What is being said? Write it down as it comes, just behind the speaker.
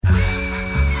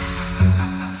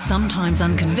Sometimes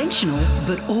unconventional,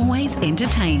 but always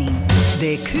entertaining.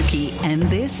 They're kooky and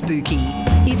they're spooky.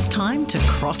 It's time to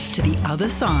cross to the other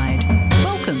side.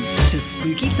 Welcome to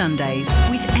Spooky Sundays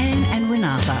with Anne and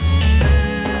Renata.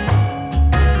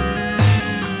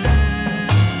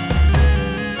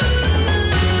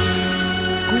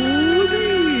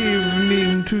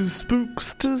 To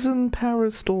spooksters and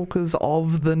parastalkers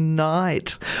of the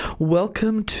night.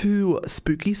 Welcome to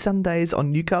Spooky Sundays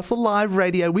on Newcastle Live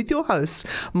Radio with your host,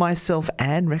 myself,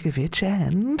 Anne Rekovich,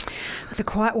 and... the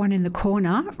quiet one in the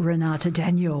corner, Renata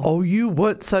Daniel. Oh, you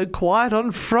weren't so quiet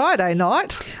on Friday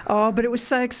night. Oh, but it was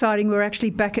so exciting. We were actually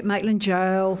back at Maitland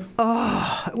Jail.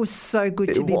 Oh, it was so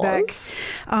good to be back.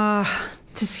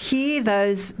 Just hear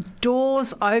those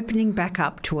doors opening back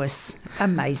up to us.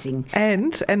 Amazing.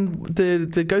 And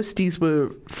the ghosties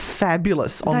were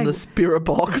fabulous on the spirit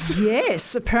box.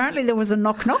 Yes, apparently there was a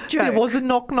knock-knock joke. There was a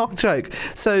knock-knock joke.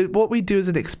 So what we do is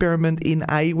an experiment in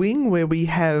A-Wing where we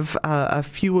have a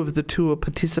few of the tour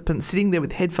participants sitting there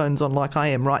with headphones on like I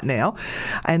am right now,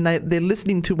 and they're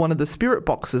listening to one of the spirit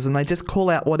boxes and they just call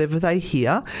out whatever they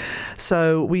hear.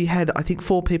 So we had, I think,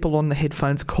 4 people on the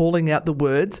headphones calling out the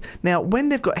words. Now, when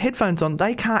they've got headphones on,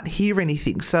 they can't hear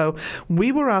anything. So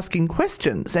we were asking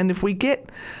questions, and if we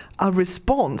get a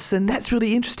response, then that's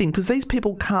really interesting because these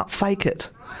people can't fake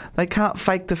it. They can't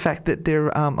fake the fact that they're...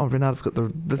 Renata's got the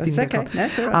thing. That's okay.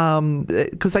 That's all right.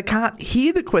 Because they can't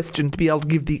hear the question to be able to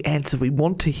give the answer we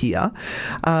want to hear.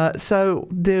 So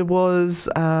there was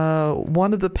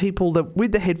one of the people that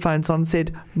with the headphones on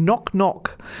said, knock,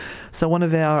 knock. So one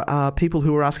of our people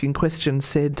who were asking questions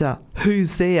said,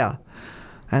 who's there?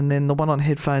 And then the one on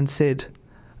headphones said,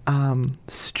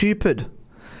 stupid.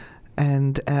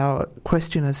 And our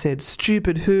questioner said,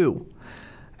 stupid who?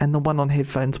 And the one on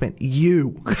headphones went,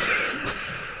 you.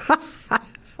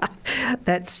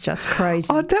 That's just crazy.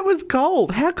 Oh, that was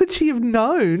gold. How could she have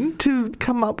known to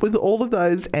come up with all of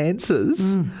those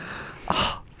answers?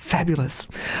 Oh, fabulous.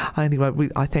 Anyway,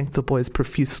 I thank the boys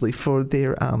profusely for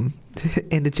their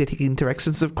energetic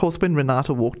interactions. Of course, when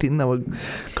Renata walked in, they were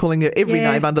calling her every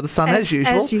name under the sun, as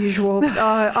usual. As usual.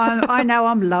 I know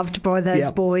I'm loved by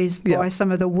those boys, by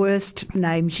some of the worst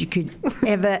names you could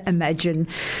ever imagine.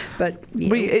 But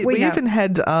we even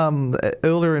had,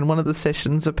 earlier in one of the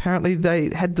sessions, apparently they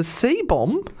had the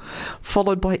C-bomb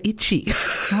followed by Itchy.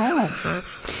 Oh.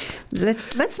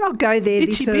 Let's not go there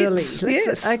Itchy this early. bits.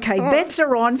 Yes. Okay, bets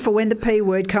are on for when the P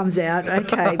word comes out.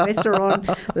 Okay, bets are on.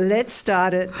 Let's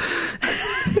start it.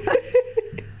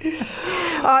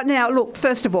 Now, look,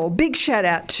 first of all, big shout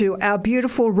out to our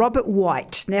beautiful Robert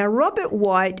White. Now, Robert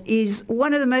White is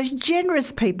one of the most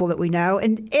generous people that we know,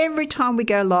 and every time we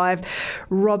go live,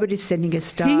 Robert is sending us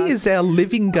stars. He is our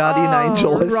living guardian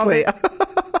angel, I swear.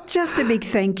 Just a big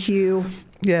thank you.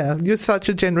 Yeah, you're such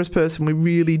a generous person. We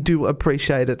really do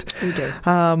appreciate it. We do.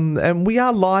 And we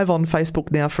are live on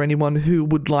Facebook now for anyone who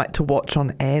would like to watch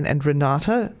on Anne and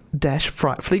Renata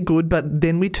Frightfully Good, but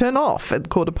then we turn off at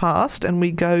 1:15 and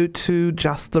we go to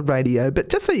just the radio, but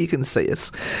just so you can see us.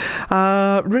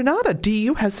 Renata, do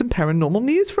you have some paranormal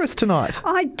news for us tonight?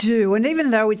 I do, and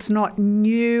even though it's not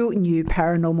new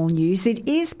paranormal news, it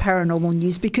is paranormal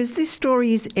news because this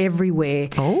story is everywhere.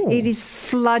 Oh. It is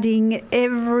flooding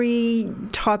every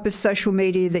type of social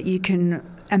media that you can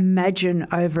imagine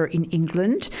over in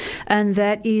England, and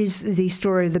that is the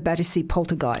story of the Battersea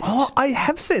poltergeist. Oh, I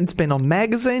have seen it's been on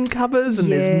magazine covers and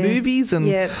there's movies and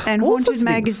and all Haunted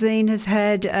Magazine has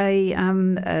had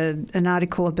an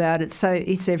article about it, so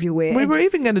it's everywhere. We were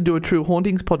even going to do a True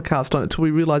Hauntings podcast on it till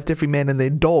we realised every man and their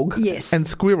dog and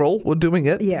squirrel were doing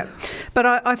it. Yeah, but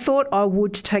I thought I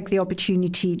would take the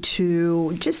opportunity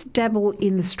to just dabble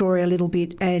in the story a little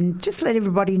bit and just let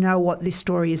everybody know what this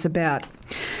story is about.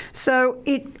 So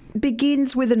it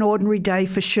begins with an ordinary day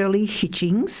for Shirley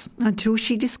Hitchings until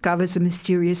she discovers a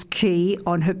mysterious key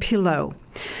on her pillow.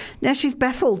 Now she's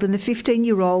baffled, and the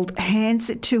 15-year-old hands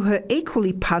it to her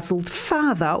equally puzzled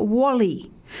father,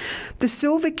 Wally. The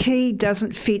silver key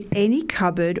doesn't fit any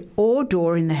cupboard or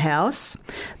door in the house,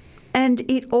 and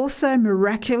it also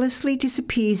miraculously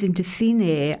disappears into thin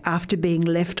air after being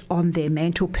left on their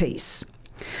mantelpiece.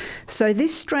 So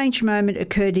this strange moment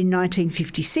occurred in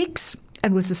 1956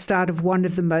 and was the start of one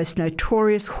of the most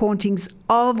notorious hauntings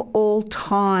of all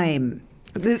time.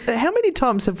 How many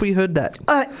times have we heard that?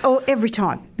 Every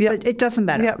time. Yeah. It doesn't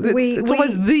matter. Yeah, it's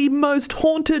always the most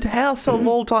haunted house of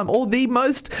all time, or the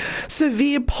most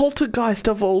severe poltergeist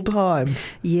of all time.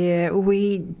 Yeah,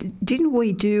 didn't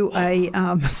we do a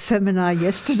seminar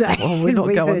yesterday? Oh, we're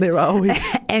not going there, are we?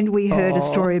 And we heard a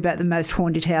story about the most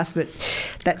haunted house, but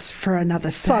that's for another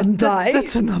Sunday.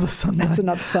 That's another Sunday. That's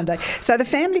another Sunday. So the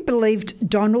family believed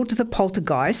Donald the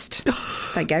poltergeist,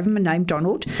 they gave him a name,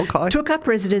 Donald, took up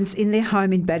residence in their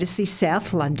home in Battersea,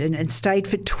 South London, and stayed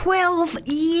for 12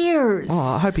 years.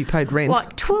 Oh, I hope he paid rent.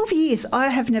 Like 12 years. I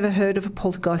have never heard of a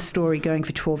poltergeist story going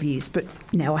for 12 years, but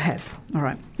now I have. All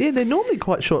right. Yeah, they're normally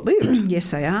quite short-lived.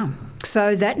 Yes, they are.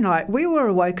 So that night we were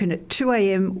awoken at 2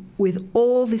 a.m. with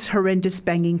all this horrendous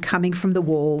banging coming from the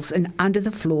walls and under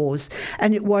the floors,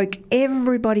 and it woke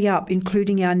everybody up,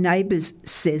 including our neighbours,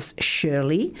 says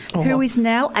Shirley, who is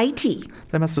now 80.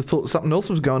 They must have thought something else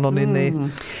was going on in there.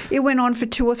 It went on for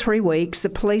 2 or 3 weeks. The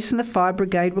police and the fire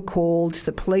brigade were called.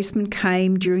 The policeman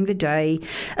came during the day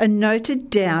and noted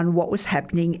down what was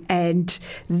happening, and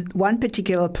one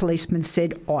particular policeman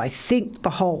said, I think the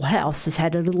whole house has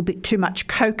had a little bit too much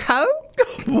cocoa.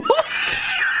 What?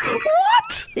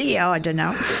 What? Yeah, I don't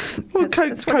know. Well,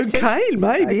 cocaine,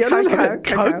 maybe. I don't know.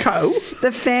 Cocoa.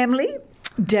 The family,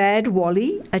 Dad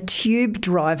Wally, a tube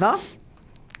driver,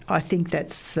 I think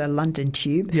that's London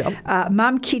Tube. Yep.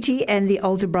 Mum Kitty and the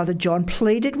older brother John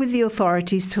pleaded with the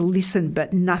authorities to listen,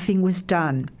 but nothing was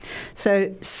done.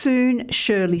 So soon,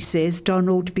 Shirley says,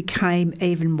 Donald became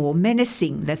even more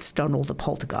menacing. That's Donald the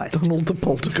poltergeist. Donald the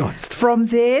poltergeist. From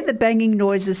there, the banging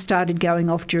noises started going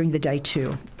off during the day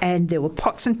too. And there were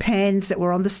pots and pans that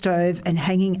were on the stove and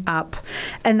hanging up,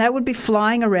 and they would be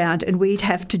flying around and we'd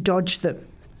have to dodge them.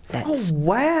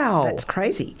 Wow. That's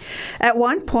crazy. At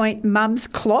one point, Mum's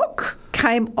clock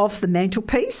came off the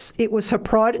mantelpiece. It was her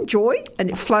pride and joy, and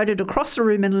it floated across the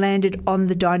room and landed on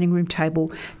the dining room table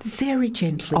very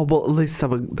gently. Oh, well, at least they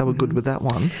were good with that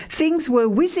one. Things were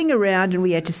whizzing around and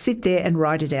we had to sit there and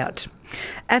write it out.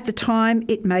 At the time,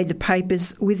 it made the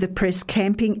papers with the press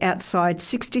camping outside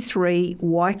 63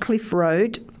 Wycliffe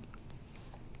Road.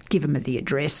 Give them the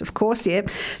address, of course,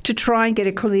 to try and get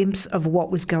a glimpse of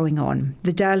what was going on.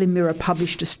 The Daily Mirror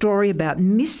published a story about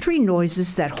mystery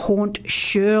noises that haunt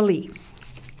Shirley.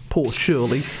 Poor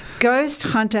Shirley. Ghost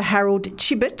hunter Harold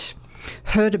Chibbett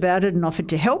heard about it and offered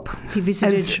to help. He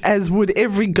visited, as would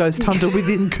every ghost hunter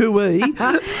within Cooee.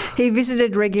 He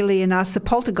visited regularly and asked the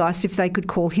poltergeist if they could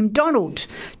call him Donald,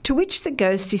 to which the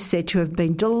ghost is said to have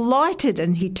been delighted,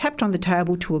 and he tapped on the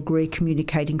table to agree,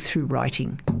 communicating through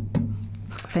writing.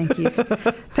 Thank you.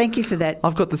 Thank you for that.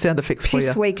 I've got the sound effects for you.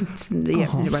 Piss week. Yeah,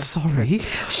 I'm sorry.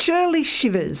 Shirley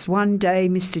shivers. One day,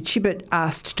 Mr. Chibbett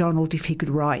asked Donald if he could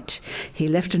write. He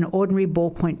left an ordinary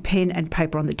ballpoint pen and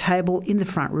paper on the table in the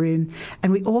front room,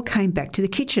 and we all came back to the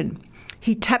kitchen.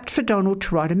 He tapped for Donald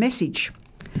to write a message.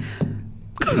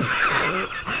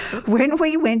 When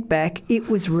we went back, it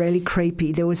was really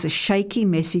creepy. There was a shaky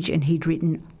message, and he'd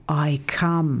written, I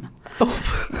come.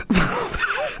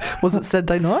 Was it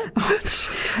Saturday night?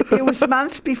 It was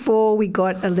months before we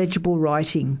got illegible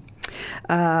writing.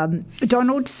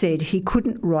 Donald said he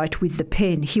couldn't write with the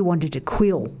pen. He wanted a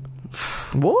quill.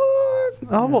 What?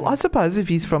 Oh, well, I suppose if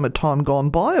he's from a time gone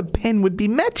by, a pen would be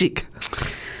magic.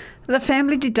 The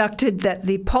family deducted that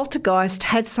the poltergeist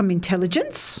had some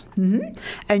intelligence,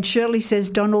 and Shirley says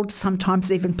Donald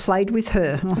sometimes even played with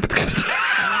her.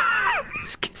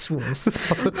 This gets worse.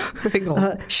 Hang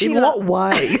on. In what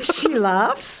way? She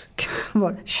laughs. Come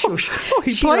on, shush. Oh,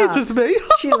 he plays with me.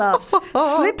 She laughs.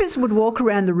 Slippers would walk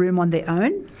around the room on their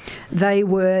own. They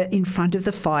were in front of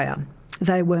the fire.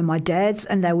 They were my dad's,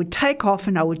 and they would take off,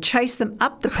 and I would chase them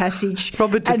up the passage.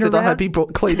 Robert just said, I hope he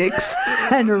brought Kleenex.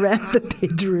 And around the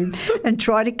bedroom and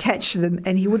try to catch them,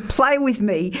 and he would play with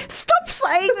me. Stop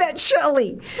saying that,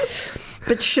 Shirley.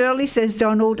 But Shirley says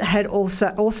Donald had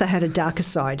also had a darker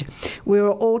side. We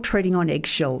were all treading on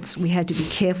eggshells. We had to be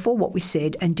careful what we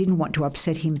said and didn't want to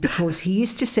upset him because he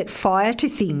used to set fire to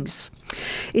things.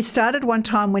 It started one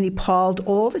time when he piled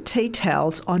all the tea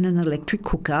towels on an electric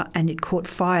cooker and it caught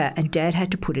fire and Dad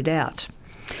had to put it out.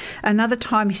 Another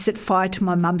time he set fire to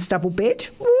my mum's double bed.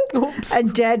 Oops.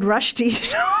 And Dad rushed in.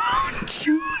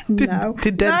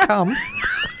 Did Dad come?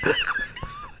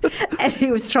 And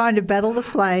he was trying to battle the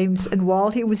flames, and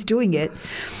while he was doing it,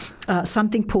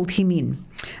 something pulled him in.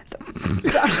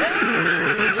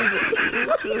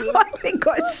 I think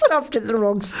I stopped at the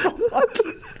wrong spot.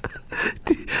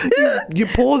 Your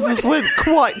pauses weren't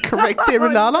quite correct there,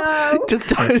 Renata. No. Just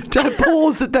don't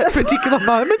pause at that particular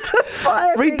moment.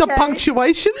 Read the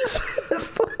punctuations.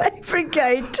 Fire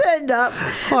brigade turned up.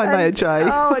 Hi, Mayor Jay.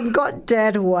 And got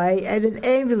Dad away, and an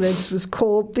ambulance was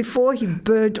called before he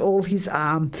burnt all his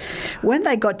arm. When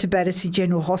they got to Battersea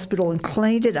General Hospital and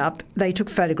cleaned it up, they took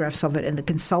photographs of it, and the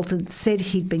consultant said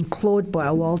he'd been clawed by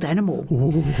a wild animal.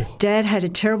 Ooh. Dad had a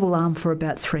terrible arm for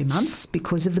about 3 months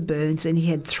because of the burns, and he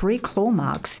had 3 claw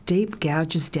marks, deep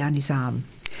gouges down his arm.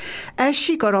 As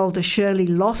she got older, Shirley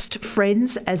lost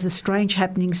friends as the strange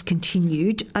happenings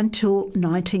continued until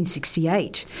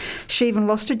 1968. She even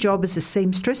lost a job as a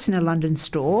seamstress in a London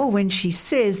store when she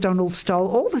says Donald stole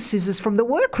all the scissors from the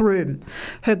workroom.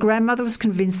 Her grandmother was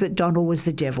convinced that Donald was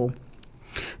the devil.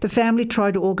 The family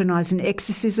tried to organise an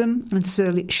exorcism, and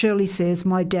Shirley says,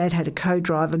 my dad had a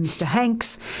co-driver, Mr.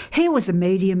 Hanks. He was a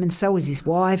medium and so was his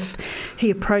wife. He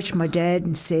approached my dad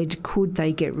and said, could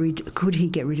he get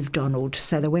rid of Donald?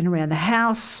 So they went around the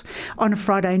house on a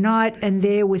Friday night, and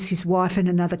there was his wife and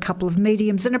another couple of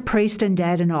mediums and a priest and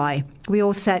Dad and I. We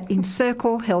all sat in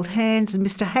circle, held hands, and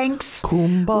Mr. Hanks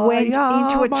Kumbaya, went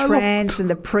into a my trance, and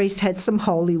the priest had some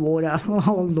holy water.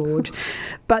 Oh, Lord.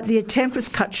 But the attempt was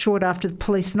cut short after the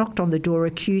police knocked on the door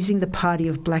accusing the party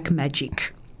of black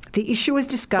magic. The issue was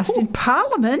discussed in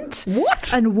Parliament.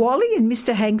 What? And Wally and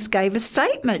Mr. Hanks gave a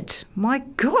statement. My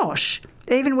gosh.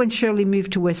 Even when Shirley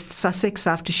moved to West Sussex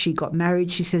after she got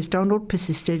married, she says Donald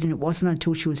persisted, and it wasn't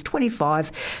until she was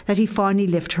 25 that he finally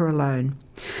left her alone.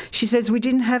 She says, we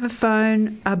didn't have a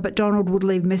phone, but Donald would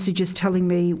leave messages telling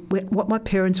me what my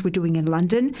parents were doing in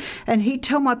London, and he'd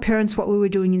tell my parents what we were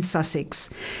doing in Sussex.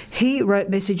 He wrote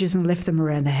messages and left them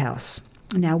around the house.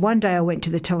 Now, one day I went to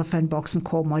the telephone box and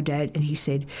called my dad, and he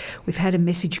said, we've had a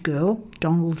message, girl.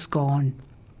 Donald's gone.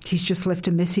 He's just left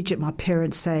a message at my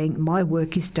parents saying, my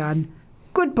work is done.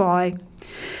 Goodbye.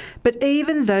 But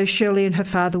even though Shirley and her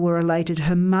father were elated,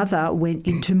 her mother went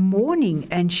into mourning,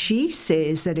 and she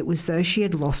says that it was though she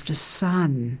had lost a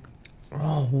son.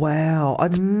 Oh, wow.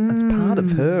 It's part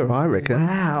of her, I reckon.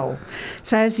 Wow.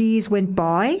 So as the years went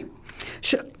by,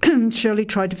 Shirley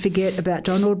tried to forget about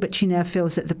Donald, but she now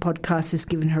feels that the podcast has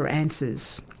given her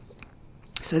answers.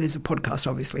 So there's a podcast,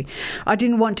 obviously. I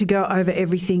didn't want to go over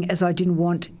everything as I didn't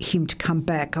want him to come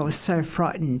back. I was so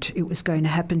frightened it was going to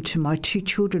happen to my 2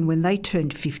 children when they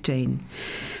turned 15.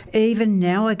 Even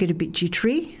now I get a bit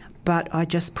jittery, but I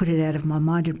just put it out of my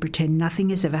mind and pretend nothing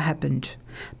has ever happened.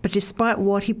 But despite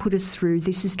what he put us through,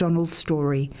 this is Donald's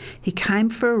story. He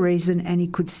came for a reason and he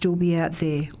could still be out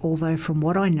there, although from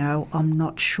what I know, I'm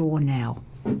not sure now.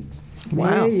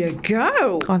 Wow. There you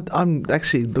go. I'm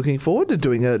actually looking forward to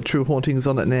doing a True Hauntings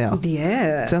on it now.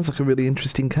 Yeah. Sounds like a really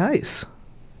interesting case.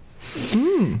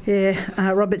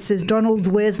 Yeah, Robert says, Donald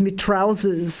wears me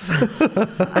trousers.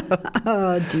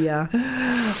 Oh, dear.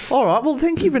 All right, well,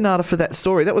 thank you, Renata, for that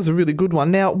story. That was a really good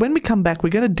one. Now, when we come back, we're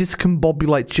going to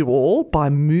discombobulate you all by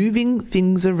moving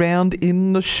things around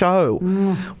in the show.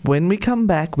 When we come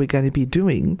back, we're going to be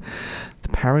doing the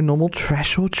paranormal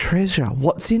trash or treasure.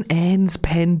 What's in Anne's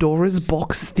Pandora's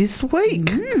box this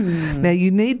week? Now, you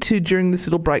need to, during this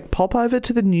little break, pop over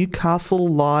to the Newcastle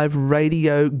Live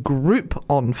Radio group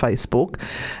on Facebook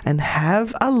and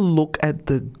have a look at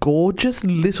the gorgeous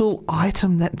little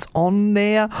item that's on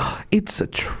there. It's a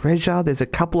treasure. There's a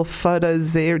couple of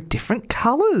photos there, different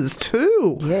colours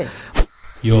too. Yes.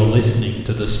 You're listening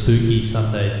to the Spooky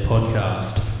Sundays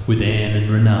podcast with Anne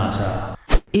and Renata.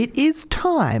 It is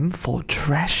time for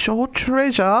Trash or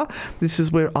Treasure. This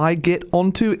is where I get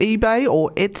onto eBay or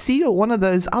Etsy or one of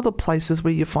those other places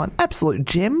where you find absolute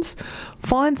gems,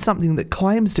 find something that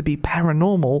claims to be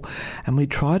paranormal, and we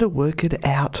try to work it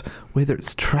out whether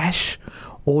it's trash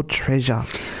or treasure.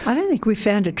 I don't think we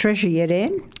found a treasure yet,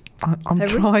 Anne. I'm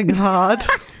trying hard.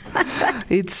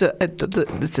 It's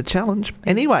a challenge.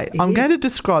 Anyway, I'm going to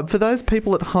describe, for those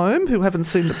people at home who haven't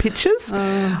seen the pictures,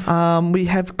 we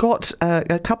have got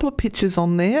a couple of pictures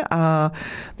on there.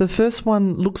 The first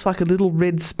one looks like a little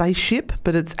red spaceship,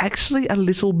 but it's actually a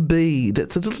little bead.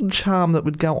 It's a little charm that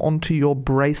would go onto your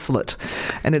bracelet.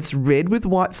 And it's red with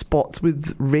white spots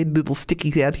with red little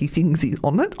sticky outy things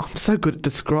on it. I'm so good at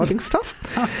describing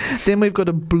stuff. Then we've got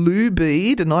a blue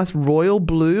bead, a nice royal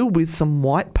blue with some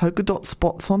white polka dot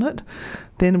spots on it.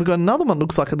 Then we've got another one that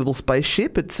looks like a little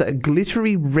spaceship. It's a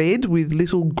glittery red with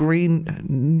little green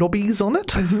knobbies on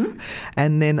it.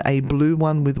 And then a blue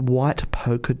one with white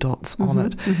polka dots on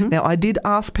it. Now, I did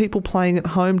ask people playing at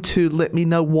home to let me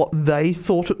know what they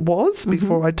thought it was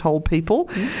before I told people.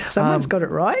 Someone's got it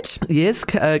right. Yes,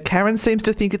 Karen seems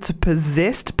to think it's a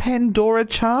possessed Pandora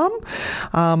charm.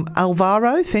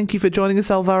 Alvaro, thank you for joining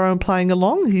us, Alvaro, and playing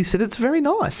along. He said it's very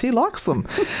nice. He likes them.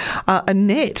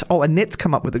 Annette. Oh, Annette's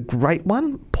come up with a great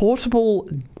one. Portable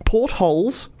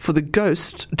portholes for the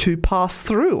ghost to pass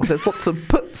through. There's lots of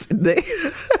puts in there.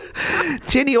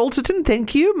 Jenny Alterton,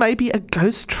 thank you. Maybe a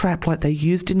ghost trap like they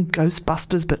used in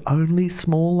Ghostbusters, but only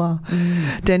smaller.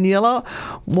 Daniela,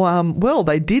 well,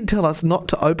 they did tell us not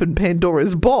to open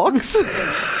Pandora's box.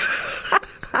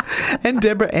 And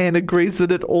Deborah Ann agrees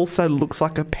that it also looks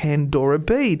like a Pandora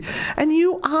bead. And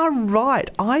you are right.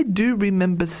 I do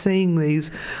remember seeing these.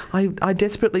 I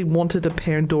desperately wanted a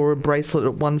Pandora bracelet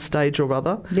at one stage or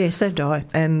other. Yes, so do I.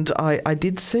 And I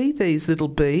did see these little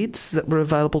beads that were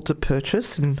available to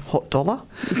purchase in hot dollar.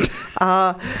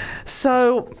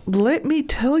 So let me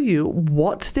tell you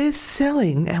what they're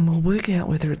selling and we'll work out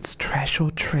whether it's trash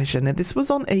or treasure. Now, this was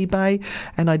on eBay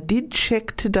and I did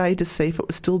check today to see if it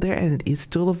was still there, and it is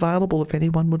still available if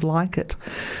anyone would like it.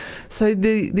 So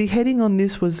the heading on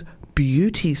this was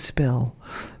Beauty Spell.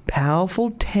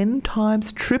 Powerful 10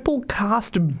 times triple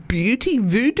cast beauty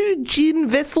voodoo gin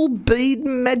vessel bead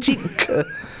magic.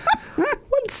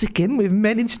 Once again, we've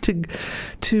managed to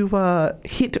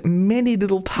hit many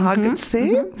little targets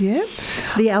there. Yeah,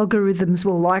 the algorithms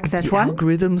will like that one.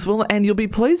 Algorithms will, and you'll be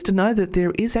pleased to know that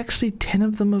there is actually 10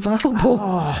 of them available.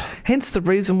 Hence the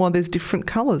reason why there's different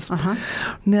colours.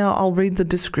 Now I'll read the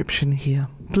description here.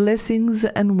 Blessings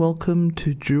and welcome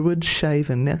to Druid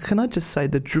Shaven. Now, can I just say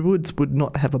the Druids would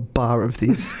not have a bar of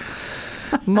this.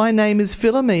 My name is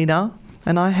Philomena,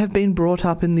 and I have been brought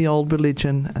up in the old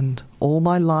religion, and all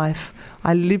my life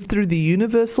I live through the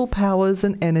universal powers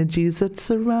and energies that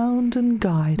surround and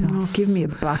guide us. Oh, give me a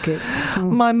bucket.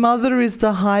 My mother is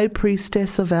the high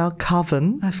priestess of our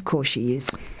coven. Of course she is.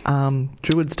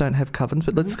 Druids don't have covens,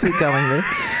 but let's keep going there.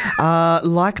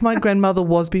 Like my grandmother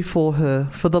was before her,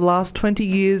 for the last 20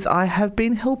 years I have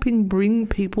been helping bring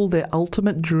people their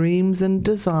ultimate dreams and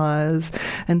desires,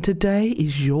 and today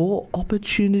is your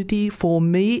opportunity for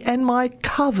me and my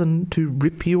coven to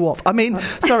rip you off.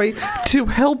 To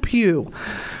help you.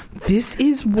 This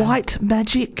is white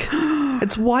magic.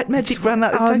 It's white magic,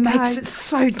 Rana. It's okay. It makes it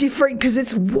so different because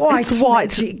it's white. It's white.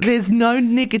 Magic. There's no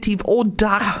negative or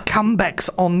dark comebacks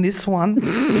on this one.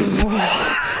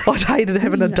 I'd hated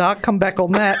having a dark comeback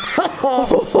on that.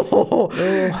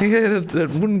 Yeah, it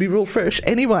wouldn't be real fresh.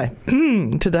 Anyway,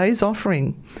 today's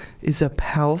offering is a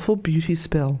powerful beauty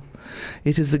spell.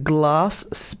 It is a glass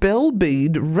spell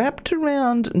bead wrapped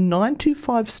around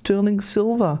 925 sterling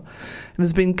silver and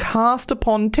has been cast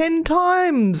upon 10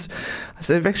 times.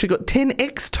 So they've actually got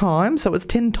 10x times, so it's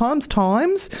 10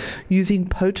 times using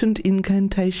potent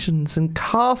incantations and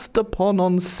cast upon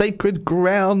on sacred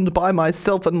ground by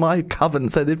myself and my coven.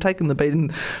 So they've taken the bead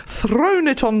and thrown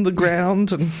it on the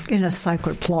ground. And in a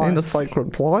sacred place. In a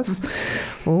sacred place.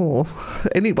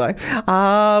 Anyway,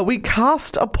 we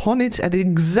cast upon it at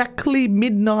exactly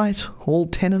midnight, all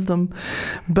 10 of them,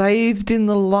 bathed in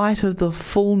the light of the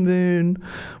full moon.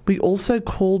 We also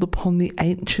called upon the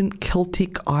ancient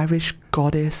Celtic Irish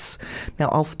goddess. Now,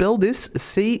 I'll spell this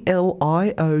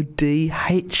Cliodhna.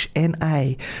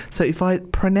 So if I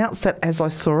pronounce that as I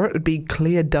saw it, it would be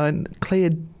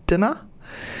Cleodina,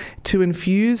 to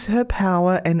infuse her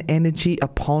power and energy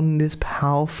upon this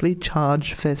powerfully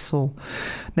charged vessel.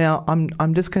 Now,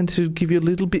 I'm just going to give you a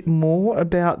little bit more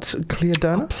about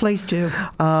Cleodina. Oh, please do.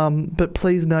 But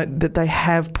please note that they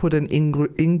have put an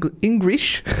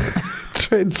English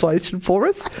translation for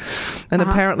us, and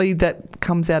apparently that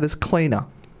comes out as cleaner.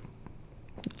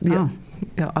 Yeah. Oh.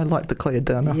 Yeah, I like the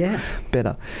Cleodina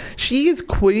better. She is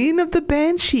queen of the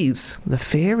banshees, the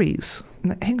fairies.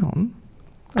 Now, hang on.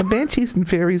 Are banshees and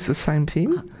fairies the same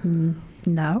thing?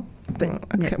 No. But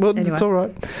okay. Well, anyway, it's all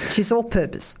right. She's all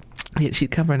purpose. Yeah, she's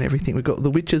covering everything. We've got the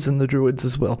witches and the druids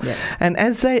as well. Yeah. And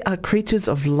as they are creatures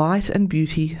of light and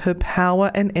beauty, her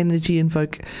power and energy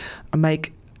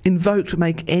make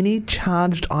any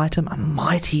charged item a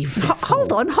mighty vessel.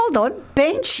 Hold on.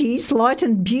 Banshees, light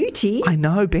and beauty. I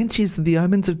know. Banshees are the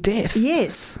omens of death.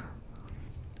 Yes.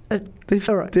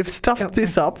 They've stuffed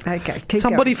this up. Okay,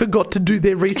 Somebody forgot to do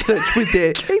their research with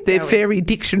their fairy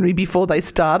dictionary before they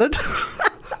started.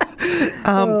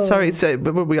 Sorry, so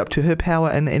what were we up to? Her power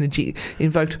and energy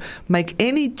invoked make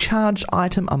any charged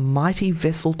item a mighty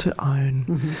vessel to own.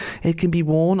 Mm-hmm. It can be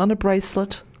worn on a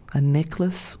bracelet, a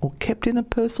necklace, or kept in a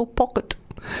purse or pocket.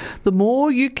 The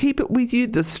more you keep it with you,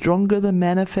 the stronger the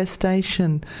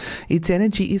manifestation. Its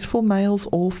energy is for males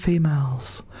or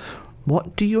females.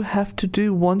 What do you have to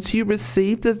do once you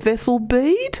receive the vessel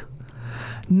bead?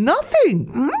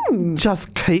 Nothing.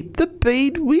 Just keep the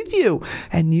bead with you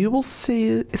and you will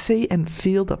see and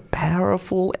feel the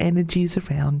powerful energies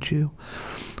around you.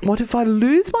 What if I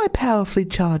lose my powerfully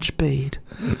charged bead?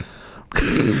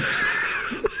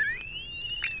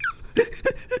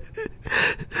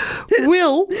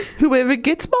 Will whoever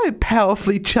gets my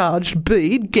powerfully charged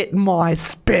bead get my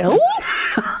spell?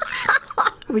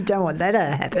 We don't want that to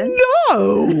happen.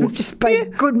 No. We've just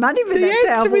paid good money for that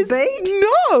powerful bead.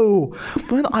 No.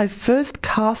 When I first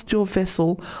cast your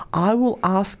vessel, I will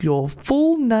ask your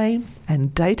full name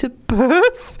and date of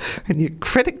birth and your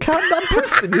credit card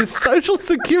numbers and your social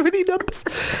security numbers.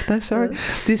 No, sorry.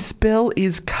 This spell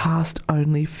is cast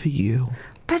only for you.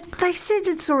 But they said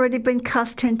it's already been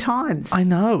cast 10 times. I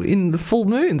know, in the full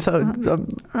moon. So,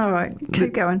 all right,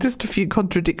 keep going. Just a few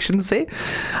contradictions there.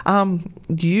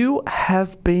 You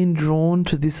have been drawn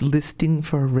to this listing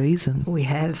for a reason. We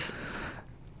have.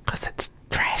 Because it's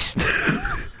trash.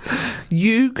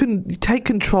 You can take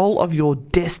control of your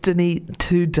destiny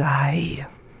today.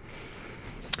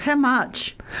 How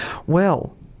much?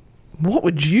 Well, what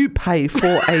would you pay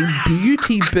for a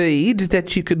beauty bead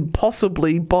that you can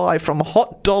possibly buy from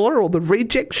Hot Dollar or the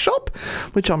Reject Shop,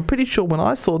 which I'm pretty sure when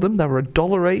I saw them, they were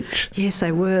 $1 each? Yes,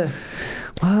 they were.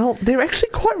 Well, they're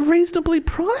actually quite reasonably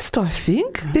priced, I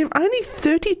think. They're only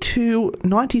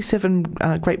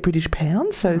 £32.97 Great British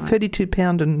pounds, so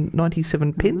 £32 and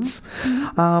 97 pence,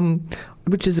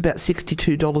 which is about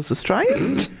 $62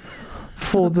 Australian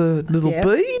for the little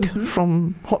bead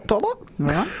from Hot Dollar.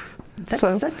 Right.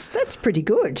 That's pretty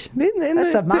good.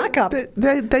 That's a markup.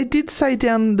 They did say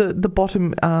down the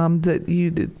bottom that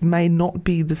it may not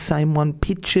be the same one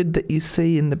pictured that you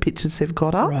see in the pictures they've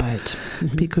got up. Right.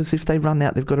 Mm-hmm. Because if they run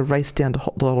out, they've got to race down to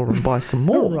Hot Dollar and buy some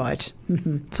more. Right.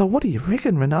 Mm-hmm. So what do you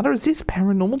reckon, Renata? Is this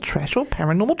paranormal trash or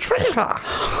paranormal treasure?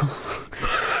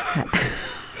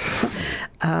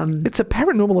 It's a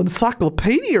paranormal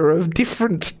encyclopedia of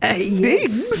different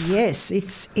things. Yes,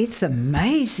 it's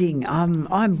amazing. I'm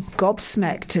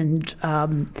gobsmacked, and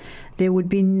there would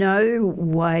be no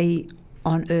way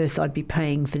on earth I'd be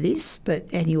paying for this. But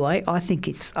anyway, I think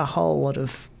it's a whole lot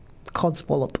of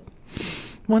codswallop.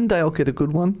 One day I'll get a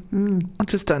good one. I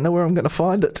just don't know where I'm going to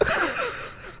find it.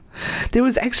 There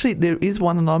is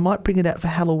one, and I might bring it out for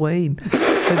Halloween,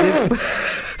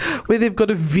 where they've got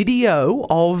a video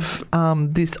of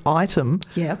this item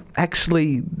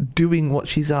actually doing what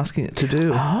she's asking it to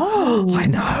do. Oh, I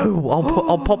know.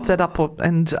 I'll pop that up,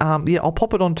 and I'll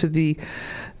pop it onto the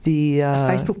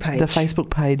Facebook page. The Facebook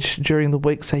page during the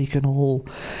week, so you can all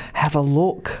have a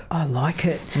look. I like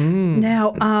it.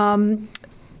 Now,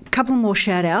 couple more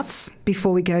shout outs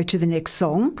before we go to the next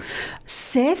song.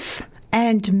 Seth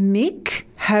and Mick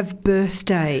have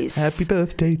birthdays. Happy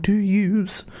birthday to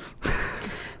yous.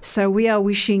 So we are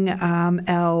wishing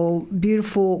our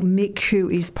beautiful Mick, who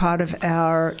is part of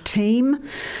our team,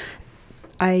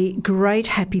 a great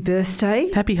happy birthday.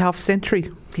 Happy half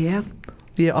century. Yeah.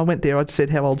 Yeah, I went there. I said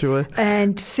how old you were.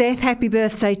 And Seth, happy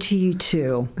birthday to you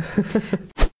too.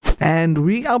 And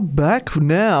we are back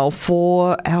now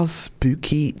for our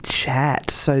spooky chat.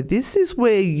 So this is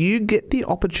where you get the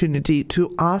opportunity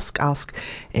to ask us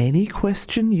any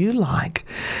question you like.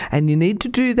 And you need to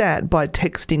do that by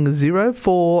texting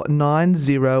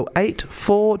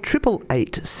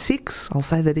 0490848886. I'll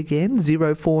say that again,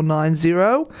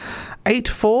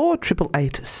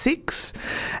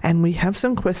 0490848886. And we have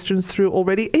some questions through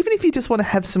already. Even if you just want to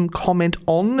have some comment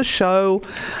on the show,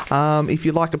 if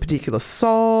you like a particular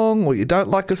song, or you don't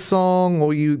like a song,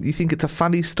 or you think it's a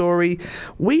funny story,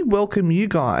 we welcome you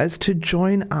guys to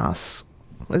join us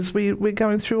as we're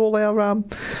going through all our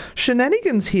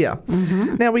shenanigans here.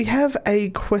 Mm-hmm. Now, we have a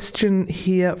question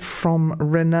here from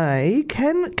Renee.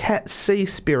 Can cats see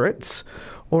spirits,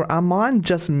 or are mine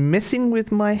just messing with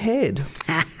my head?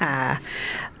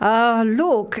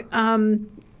 Look,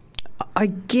 I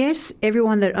guess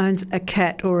everyone that owns a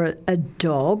cat or a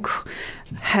dog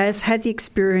has had the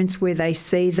experience where they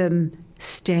see them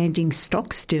standing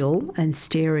stock still and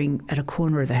staring at a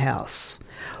corner of the house,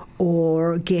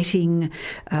 or getting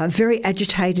very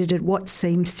agitated at what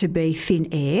seems to be thin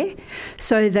air.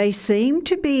 So they seem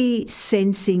to be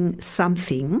sensing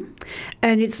something,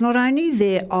 and it's not only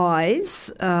their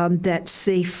eyes that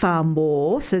see far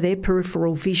more, so their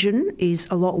peripheral vision is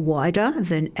a lot wider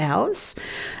than ours,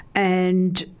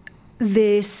 and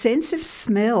their sense of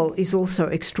smell is also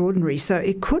extraordinary. So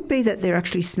it could be that they're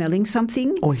actually smelling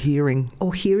something. Or hearing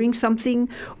something,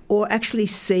 or actually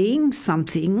seeing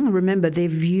something. Remember, their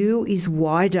view is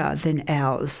wider than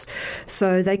ours.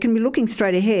 So they can be looking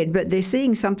straight ahead, but they're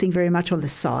seeing something very much on the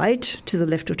side, to the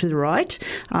left or to the right.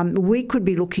 We could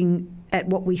be looking at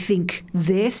what we think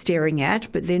they're staring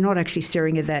at, but they're not actually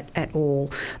staring at that at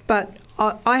all. But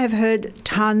I have heard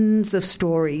tons of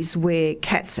stories where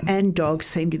cats and dogs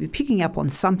seem to be picking up on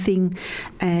something,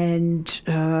 and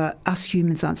us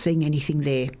humans aren't seeing anything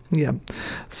there. Yeah.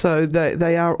 So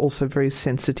they are also very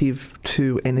sensitive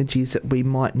to energies that we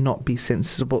might not be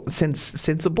sensitive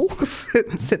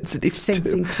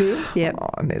Sensing to. Yeah. Oh,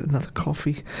 I need another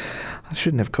coffee. I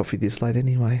shouldn't have coffee this late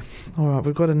anyway. All right,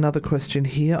 we've got another question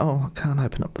here. Oh, I can't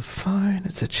open up the phone.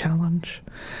 It's a challenge.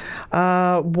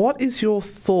 What is your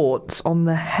thoughts on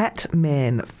the Hat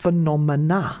Man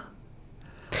phenomena?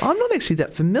 I'm not actually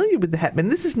that familiar with the Hat Man.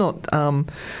 This is not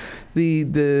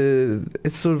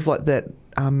it's sort of like that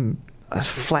a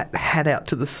flat hat out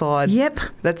to the side. Yep.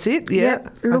 That's it? Yeah.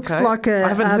 Yep. Looks okay. like a... I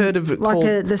haven't heard of it like called...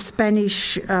 the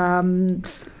Spanish...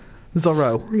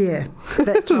 Zorro. Yeah.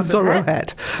 That type Zorro of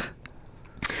hat.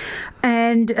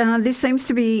 And this seems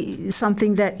to be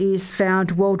something that is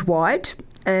found worldwide,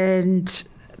 and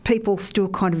people still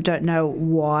kind of don't know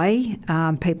why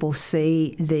people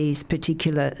see these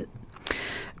particular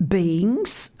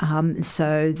beings.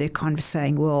 So they're kind of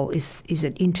saying, well, is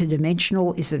it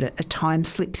interdimensional? Is it a time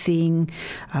slip thing?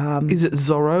 Is it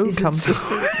Zorro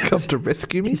come to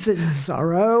rescue me? Is it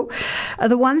Zorro?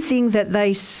 The one thing that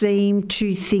they seem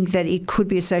to think that it could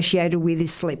be associated with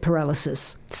is sleep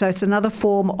paralysis. So it's another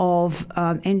form of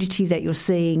entity that you're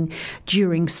seeing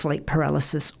during sleep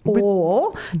paralysis,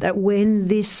 or that when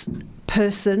this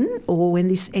person or when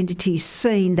this entity is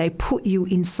seen, they put you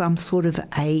in some sort of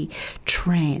a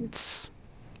trance.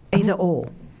 Either or.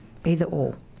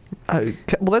 Okay.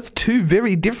 Well, that's two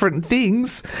very different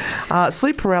things.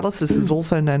 Sleep paralysis is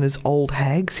also known as old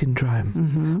hag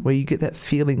syndrome, where you get that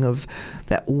feeling of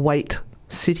that weight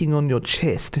sitting on your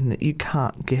chest and that you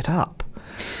can't get up.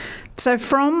 So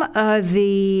from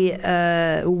the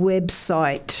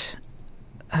website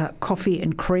Coffee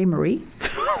and Creamery...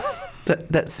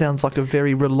 That sounds like a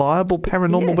very reliable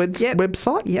paranormal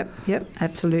website. Yep,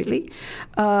 absolutely.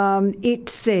 It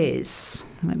says,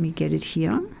 let me get it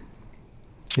here.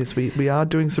 Yes, we are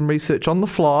doing some research on the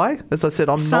fly. As I said,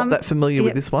 I'm not that familiar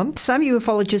with this one. Some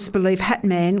ufologists believe Hat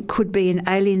Man could be an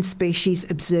alien species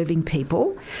observing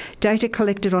people. Data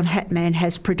collected on Hat Man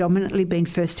has predominantly been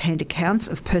first-hand accounts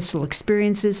of personal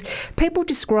experiences. People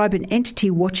describe an entity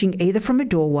watching either from a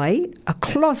doorway, a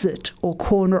closet, or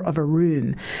corner of a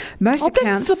room. That's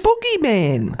the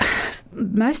boogeyman.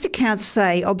 Most accounts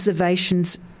say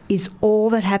observations is all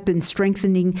that happens,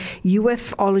 strengthening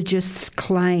ufologists'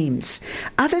 claims.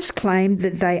 Others claim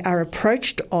that they are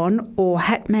approached on or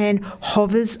Hat Man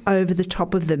hovers over the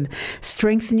top of them,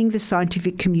 strengthening the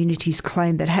scientific community's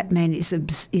claim that Hat Man is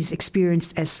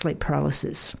experienced as sleep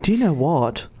paralysis. Do you know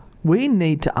what? We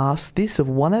need to ask this of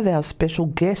one of our special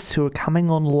guests who are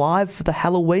coming on live for the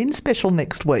Halloween special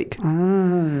next week.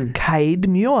 Cade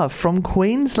Muir from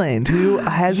Queensland, who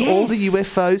has all the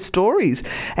UFO stories.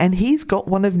 And he's got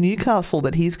one of Newcastle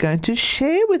that he's going to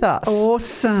share with us.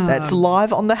 Awesome. That's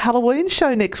live on the Halloween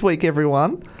show next week,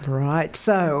 everyone. Right.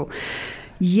 So...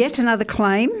 yet another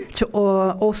claim to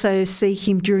also see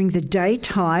him during the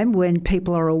daytime when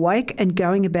people are awake and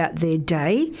going about their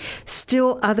day.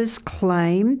 Still others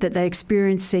claim that they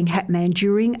experience seeing Hat Man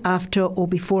during, after or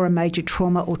before a major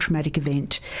trauma or traumatic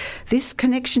event. This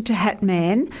connection to Hat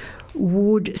Man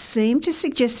would seem to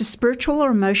suggest a spiritual or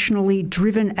emotionally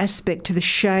driven aspect to the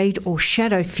shade or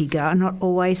shadow figure not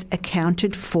always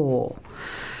accounted for.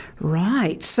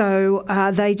 Right, so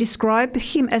they describe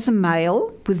him as a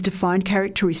male with defined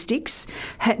characteristics.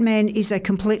 Hat Man is a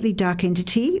completely dark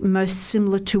entity, most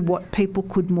similar to what people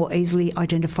could more easily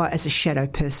identify as a shadow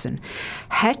person.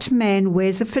 Hat Man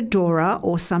wears a fedora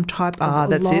or some type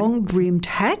of long-brimmed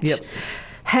hat. Yep.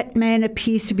 Hat Man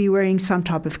appears to be wearing some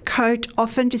type of coat,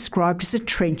 often described as a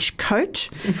trench coat.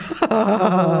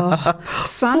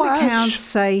 Some accounts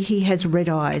say he has red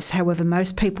eyes. However,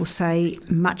 most people say,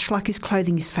 much like his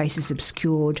clothing, his face is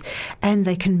obscured, and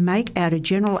they can make out a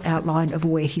general outline of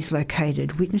where he's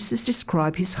located. Witnesses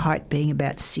describe his height being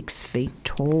about 6 feet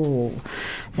tall.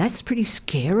 That's pretty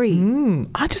scary.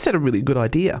 I just had a really good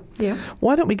idea. Yeah.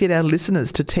 Why don't we get our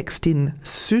listeners to text in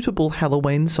suitable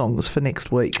Halloween songs for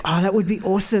next week? Oh, that would be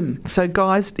awesome. So,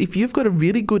 guys, if you've got a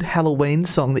really good Halloween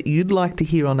song that you'd like to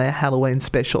hear on our Halloween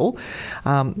special,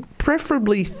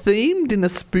 preferably themed in a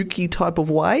spooky type of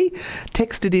way,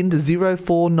 text it in to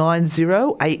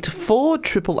 0490 84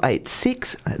 888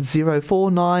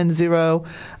 0490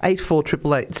 84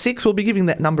 888. We'll be giving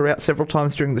that number out several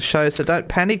times during the show, so don't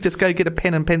panic. Just go get a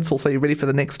pen and pencil so you're ready for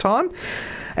the next time.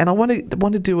 And I want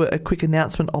to do a quick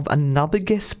announcement of another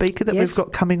guest speaker that we've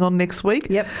got coming on next week.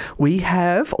 Yep. We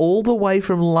have all the way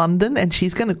from London, and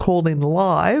she's going to call in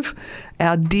live,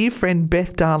 our dear friend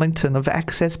Beth Darlington of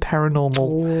Access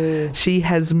Paranormal. Oh. She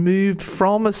has moved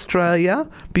from Australia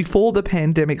before the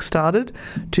pandemic started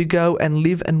to go and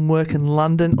live and work in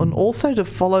London, and also to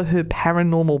follow her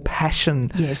paranormal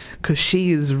passion. Yes. Because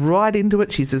she is right into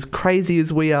it. She's as crazy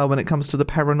as we are when it comes to the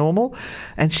paranormal,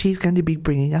 and she's going to be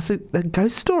bringing us a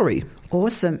ghost story.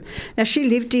 Awesome. Now, she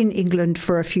lived in England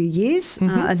for a few years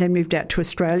and then moved out to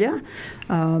Australia,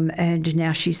 and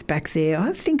now she's back there,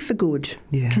 I think, for good,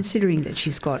 considering that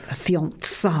she's got a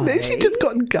fiancé. She just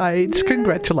got engaged. Yeah.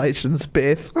 Congratulations,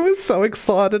 Beth. I was so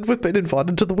excited. We've been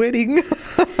invited to the wedding.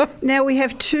 Now, we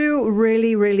have two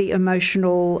really, really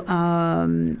emotional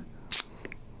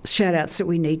shout-outs that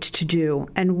we need to do,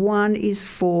 and one is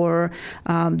for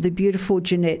the beautiful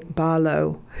Jeanette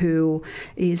Barlow, who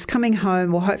is coming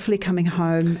home, or hopefully coming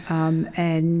home,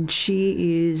 and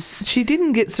she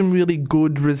didn't get some really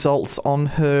good results on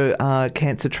her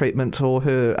cancer treatment, or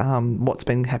her what's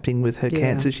been happening with her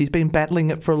cancer. She's been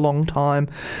battling it for a long time.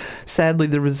 Sadly,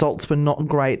 the results were not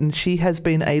great, and she has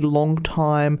been a long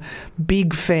time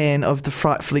big fan of the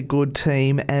Frightfully Good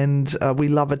team, and we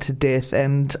love her to death,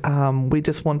 and we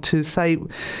just want to say,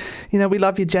 we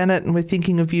love you, Janet, and we're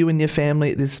thinking of you and your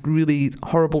family at this really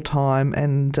horrible time,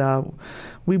 and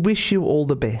we wish you all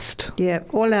the best. Yeah,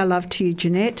 all our love to you,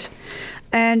 Jeanette.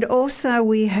 And also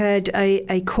we had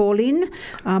a call-in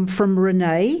from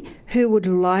Renee, who would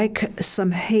like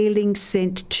some healing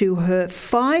sent to her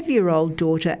 5-year-old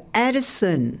daughter,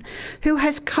 Addison, who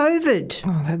has COVID.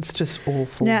 Oh, that's just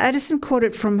awful. Now, Addison caught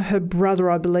it from her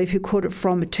brother, I believe, who caught it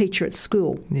from a teacher at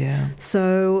school. Yeah.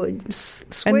 So,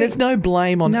 and there's no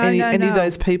blame on any of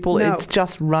those people. No. It's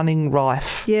just running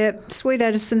rife. Yeah, sweet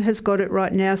Addison has got it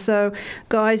right now. So,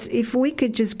 guys, if we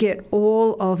could just get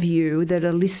all of you that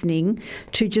are listening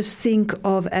to just think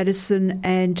of Addison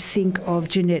and think of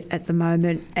Jeanette at the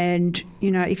moment. And,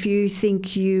 if you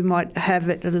think you might have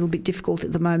it a little bit difficult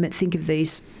at the moment, think of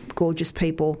these gorgeous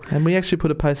people. And we actually put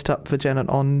a post up for Janet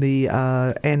on the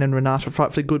Anne and Renata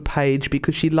Frightfully Good page,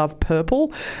 because she loved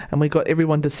purple, and we got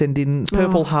everyone to send in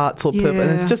purple hearts or purple, and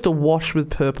it's just a wash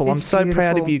with purple. I'm so beautiful.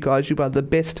 Proud of you guys. You are the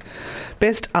best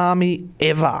army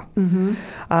ever. Mm-hmm.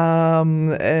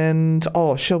 And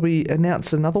shall we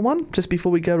announce another one just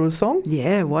before we go to a song?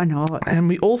 Yeah, why not? And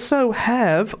we also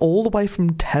have, all the way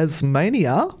from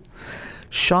Tasmania,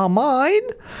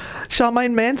 Charmaine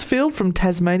Mansfield from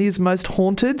Tasmania's Most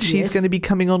Haunted. She's going to be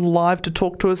coming on live to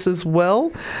talk to us as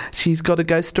well. She's got a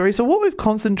ghost story. So what we've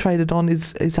concentrated on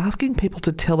is asking people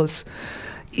to tell us,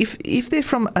 if they're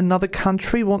from another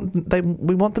country,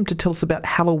 we want them to tell us about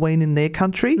Halloween in their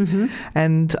country,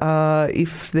 and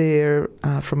if they're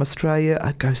from Australia,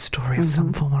 a ghost story of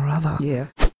some form or other. Yeah.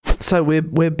 So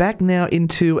we're back now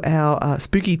into our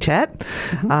spooky chat,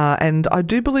 and I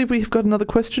do believe we've got another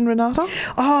question, Renata.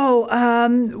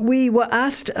 We were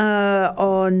asked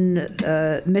on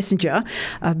Messenger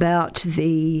about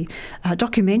the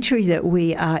documentary that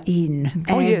we are in.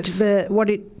 Oh, yes. What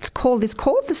it's called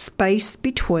The Space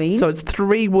Between. So it's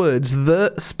 3 words,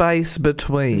 The Space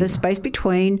Between. The Space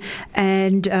Between,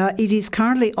 and it is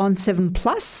currently on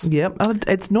 7+. Yep.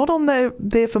 It's not on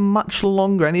there for much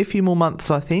longer, only a few more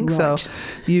months, I think. Right. So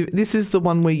this is the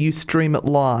one where you stream it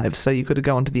live, so you've got to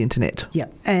go onto the internet. Yeah,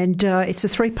 and it's a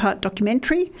 3-part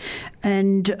documentary,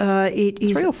 and it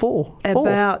is 3 or 4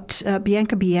 about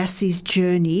Bianca Biassi's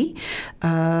journey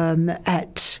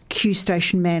at Q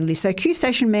Station Manly. So Q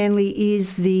Station Manly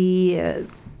is the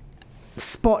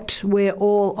spot where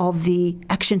all of the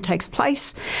action takes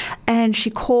place, and she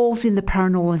calls in the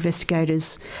paranormal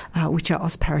investigators, which are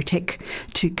Ozparatech,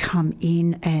 to come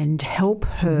in and help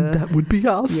her. That would be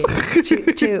us. Yes,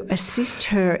 to assist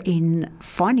her in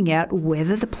finding out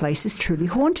whether the place is truly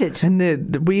haunted.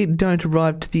 And we don't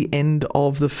arrive to the end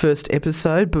of the first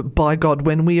episode, but by God,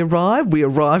 when we arrive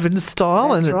in style.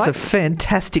 That's and it's right. a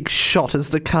fantastic shot as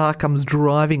the car comes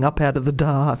driving up out of the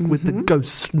dark with the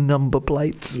ghost number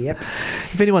plates. Yep.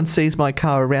 If anyone sees my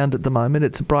car around at the moment,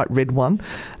 it's a bright red one.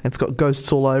 It's got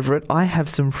ghosts all over it. I have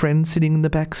some friends sitting in the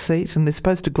back seat, and they're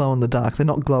supposed to glow in the dark. They're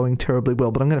not glowing terribly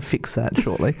well, but I'm going to fix that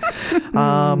shortly.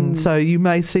 So you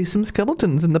may see some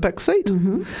skeletons in the back seat.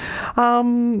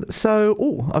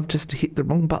 I've just hit the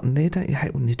wrong button there. Don't you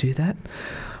hate when you do that?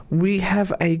 We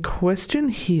have a question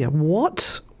here.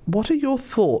 What are your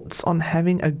thoughts on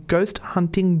having a ghost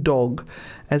hunting dog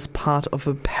as part of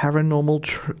a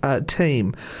paranormal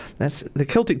team? That's the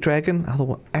Celtic Dragon,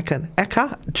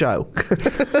 Aka Joe.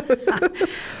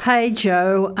 Hey,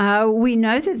 Joe. We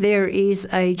know that there is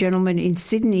a gentleman in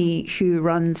Sydney who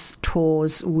runs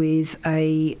tours with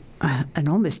a an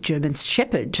almost German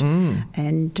shepherd,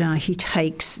 and he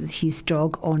takes his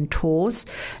dog on tours.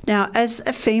 Now, as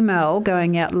a female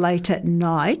going out late at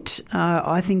night,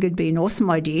 I think it'd be an awesome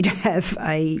idea to have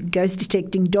a ghost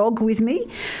detecting dog with me,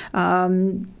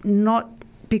 not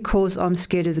because I'm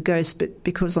scared of the ghosts, but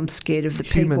because I'm scared of the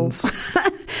Humans.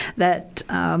 people that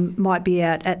might be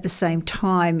out at the same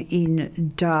time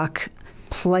in dark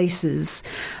places.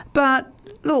 But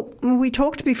look, we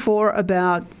talked before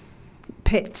about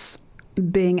pets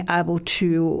being able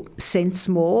to sense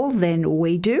more than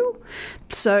we do.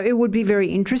 So it would be very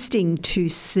interesting to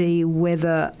see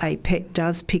whether a pet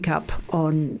does pick up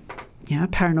on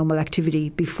paranormal activity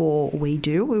before we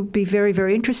do. It would be very,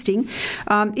 very interesting.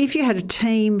 If you had a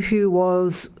team who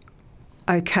was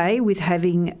okay with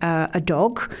having a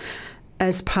dog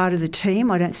as part of the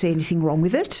team, I don't see anything wrong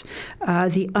with it.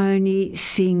 The only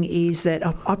thing is that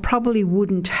I probably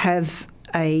wouldn't have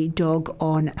a dog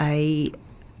on a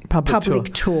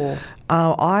public tour.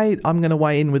 I'm going to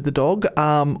weigh in with the dog.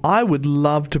 I would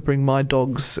love to bring my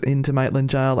dogs into Maitland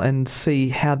Jail and see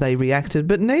how they reacted,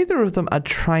 but neither of them are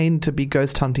trained to be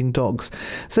ghost hunting dogs.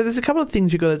 So there's a couple of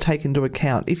things you've got to take into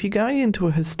account. If you're going into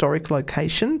a historic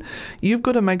location, you've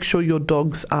got to make sure your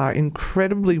dogs are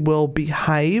incredibly well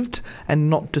behaved and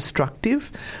not destructive.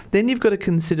 Then you've got to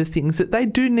consider things that they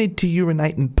do need to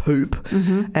urinate and poop.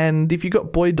 And if you've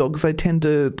got boy dogs, they tend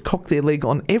to cock their leg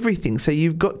on everything. So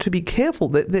you've got to be careful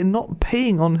that they're not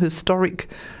peeing on historic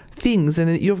things,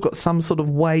 and you've got some sort of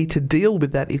way to deal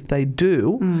with that if they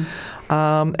do.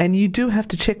 And you do have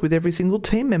to check with every single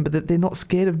team member that they're not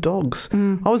scared of dogs.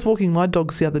 I was walking my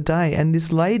dogs the other day, and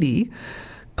this lady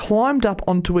climbed up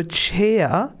onto a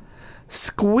chair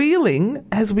squealing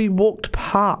as we walked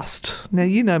past. Now,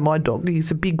 you know my dog,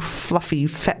 he's a big fluffy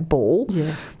fat ball,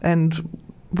 and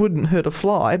wouldn't hurt a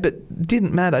fly, but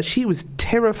didn't matter. She was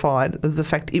terrified of the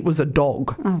fact it was a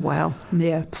dog. Oh, wow.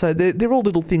 Yeah. So they're all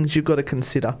little things you've got to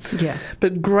consider. Yeah.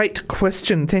 But great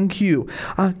question. Thank you.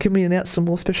 Can we announce some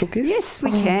more special guests? Yes,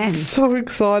 we can. So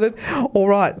excited. All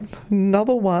right.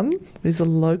 Another one is a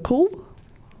local.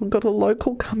 We've got a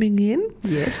local coming in.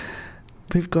 Yes.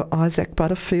 We've got Isaac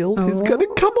Butterfield who's going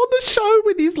to come on the show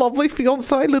with his lovely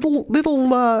fiancée, little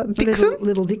Dixon.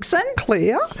 Little Dixon.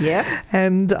 Claire. Yeah.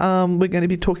 And we're going to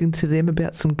be talking to them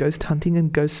about some ghost hunting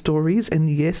and ghost stories. And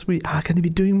yes, we are going to be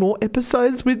doing more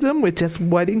episodes with them. We're just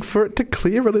waiting for it to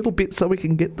clear a little bit so we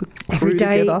can get the crew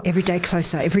together. Every day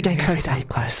closer. Every day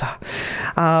closer.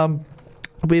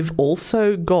 We've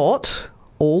also got,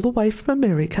 all the way from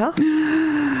America,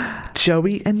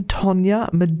 Joey and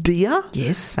Tonya Medea.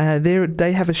 Yes.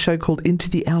 They have a show called Into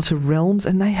the Outer Realms,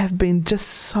 and they have been just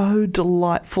so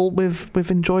delightful. We've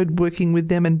enjoyed working with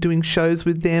them and doing shows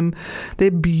with them. They're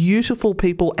beautiful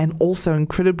people and also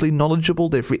incredibly knowledgeable.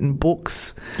 They've written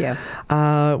books.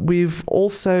 Yeah. We've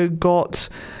also got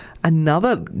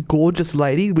another gorgeous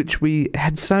lady, which we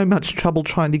had so much trouble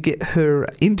trying to get her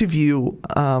interview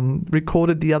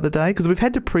recorded the other day, because we've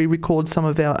had to pre-record some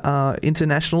of our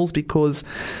internationals because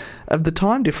of the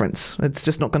time difference. It's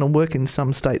just not going to work in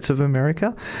some states of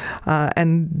America.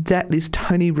 And that is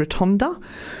Tony Rotonda,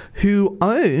 who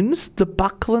owns the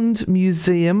Buckland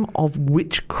Museum of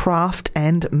Witchcraft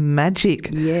and Magic.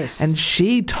 Yes. And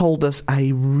she told us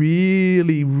a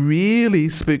really, really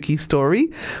spooky story,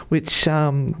 which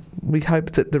we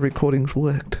hope that the recordings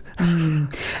worked.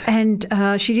 And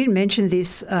she didn't mention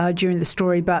this during the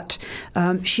story, but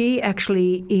she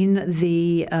actually in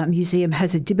the museum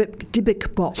has a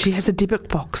Dybbuk box. She has a Dybbuk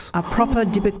box. A proper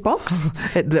Dybbuk box.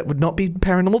 That would not be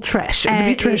paranormal trash. It would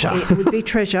be treasure. It would be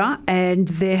treasure. And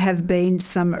there have been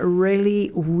some really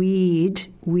weird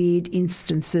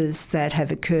instances that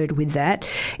have occurred with that.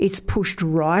 It's pushed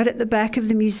right at the back of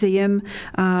the museum,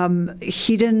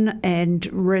 hidden, and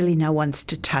really no one's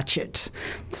to touch it.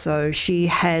 So she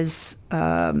has,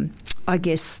 I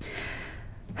guess,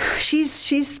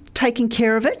 she's taking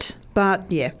care of it,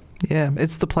 but yeah. Yeah,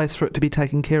 it's the place for it to be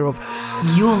taken care of.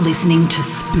 You're listening to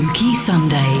Spooky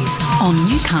Sundays on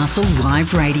Newcastle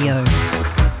Live Radio.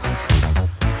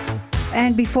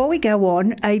 And before we go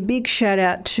on, a big shout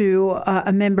out to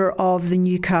a member of the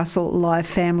Newcastle Live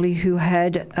family who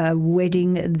had a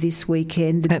wedding this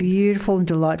weekend. The beautiful and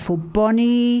delightful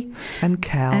Bonnie and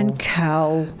Cal.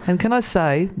 And can I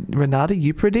say, Renata,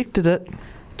 you predicted it.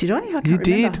 Did I? I can't You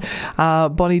remember.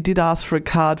 did. Bonnie did ask for a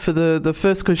card for the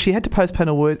first, because she had to postpone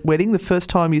a wedding. The first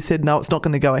time you said, no, it's not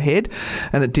going to go ahead,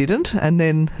 and it didn't. And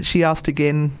then she asked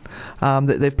again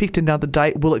that they've picked another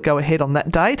date. Will it go ahead on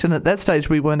that date? And at that stage,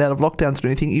 we weren't out of lockdowns or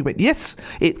anything. You went, yes,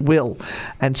 it will.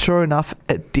 And sure enough,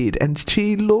 it did. And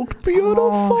she looked beautiful.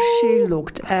 Oh, she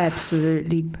looked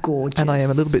absolutely gorgeous. And I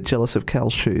am a little bit jealous of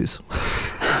Cal's shoes.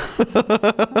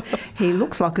 He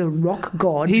looks like a rock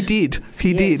god. He did.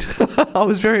 Yes. I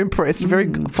was very impressed.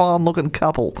 Very fine-looking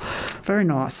couple. Very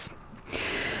nice.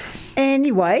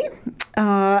 Anyway,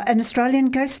 an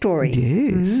Australian ghost story.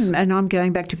 Yes. And I'm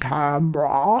going back to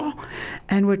Canberra,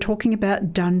 and we're talking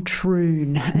about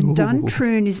Duntroon. And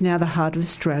Duntroon is now the heart of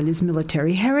Australia's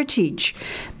military heritage.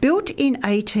 Built in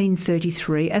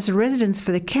 1833 as a residence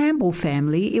for the Campbell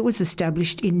family, it was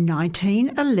established in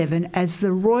 1911 as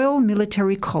the Royal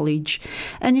Military College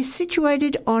and is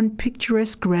situated on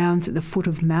picturesque grounds at the foot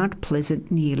of Mount Pleasant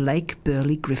near Lake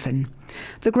Burley Griffin.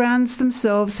 The grounds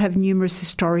themselves have numerous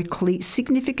historically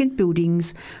significant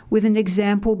buildings, with an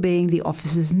example being the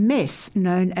officers' mess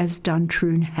known as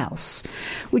Duntroon House,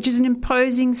 which is an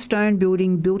imposing stone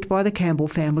building built by the Campbell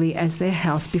family as their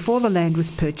house before the land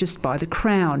was purchased by the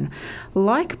Crown.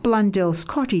 Like Blundell's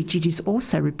cottage, it is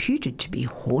also reputed to be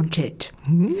haunted.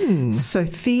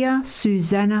 Sophia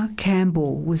Susanna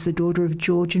Campbell was the daughter of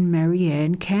George and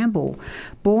Marianne Campbell.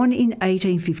 Born in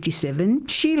 1857,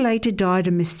 she later died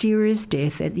a mysterious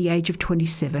death at the age of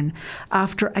 27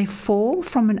 after a fall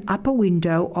from an upper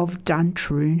window of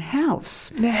Duntroon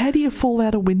House. Now, how do you fall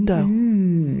out a window?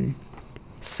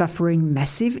 Suffering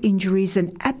massive injuries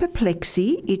and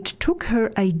apoplexy, it took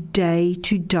her a day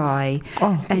to die,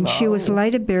 she was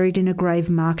later buried in a grave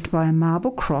marked by a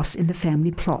marble cross in the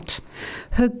family plot.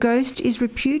 Her ghost is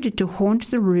reputed to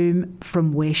haunt the room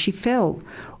from where she fell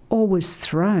or was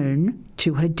thrown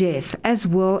to her death, as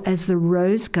well as the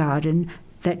rose garden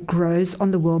that grows on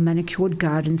the well-manicured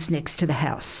gardens next to the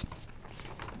house.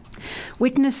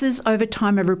 Witnesses over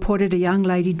time have reported a young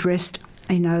lady dressed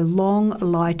in a long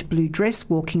light blue dress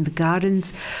walking the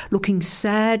gardens, looking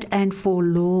sad and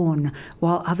forlorn,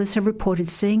 while others have reported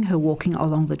seeing her walking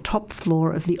along the top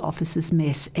floor of the officers'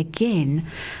 mess, again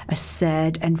a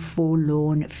sad and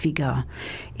forlorn figure.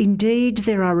 Indeed,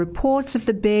 there are reports of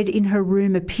the bed in her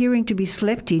room appearing to be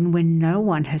slept in when no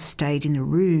one has stayed in the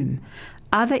room.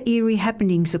 Other eerie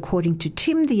happenings, according to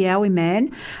Tim the Yowie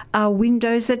Man, are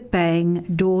windows that bang,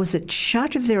 doors that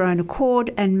shut of their own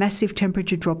accord, and massive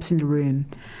temperature drops in the room.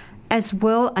 As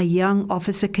well, a young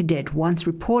officer cadet once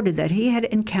reported that he had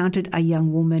encountered a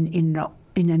young woman in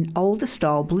an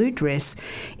older-style blue dress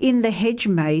in the hedge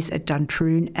maze at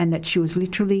Duntroon, and that she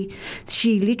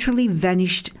literally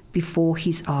vanished before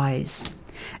his eyes.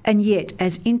 And yet,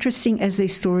 as interesting as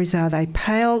these stories are, they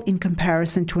pale in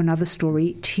comparison to another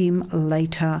story Tim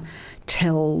later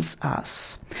tells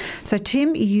us. So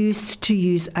Tim used to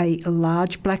use a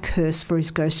large black hearse for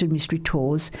his ghosted mystery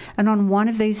tours, and on one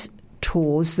of these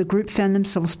tours, the group found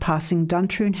themselves passing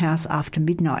Duntroon House after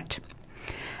midnight.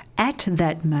 At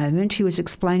that moment, he was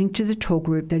explaining to the tour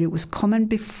group that it was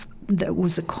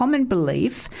a common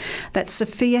belief that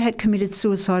Sophia had committed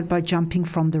suicide by jumping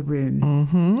from the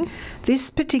room. This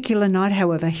particular night,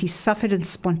 however, he suffered a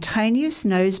spontaneous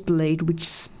nosebleed which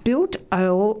spilt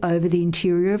all over the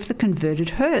interior of the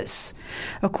converted hearse.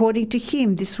 According to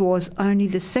him, this was only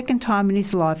the second time in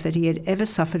his life that he had ever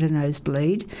suffered a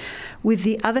nosebleed, with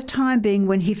the other time being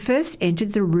when he first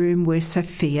entered the room where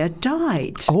Sophia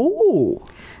died. Oh!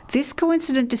 This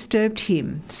coincidence disturbed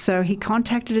him, so he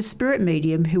contacted a spirit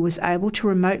medium who was able to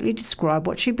remotely describe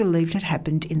what she believed had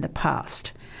happened in the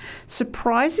past.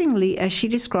 Surprisingly, as she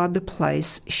described the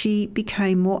place, she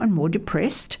became more and more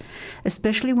depressed,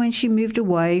 especially when she moved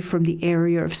away from the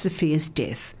area of Sophia's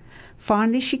death.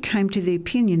 Finally, she came to the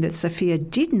opinion that Sophia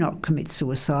did not commit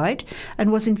suicide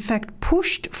and was in fact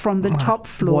pushed from the top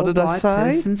floor by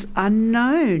persons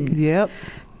unknown. Yep.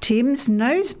 Tim's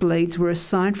nosebleeds were a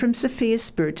sign from Sophia's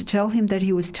spirit to tell him that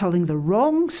he was telling the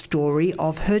wrong story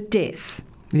of her death.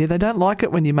 Yeah, they don't like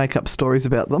it when you make up stories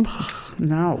about them.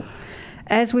 No.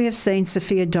 As we have seen,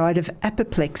 Sophia died of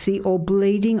apoplexy or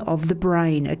bleeding of the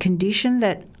brain, a condition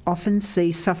that often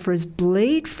sees sufferers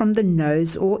bleed from the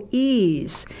nose or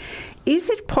ears.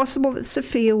 Is it possible that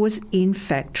Sophia was in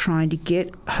fact trying to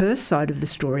get her side of the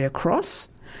story across?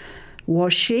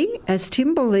 Was she, as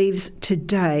Tim believes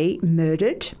today,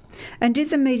 murdered? And did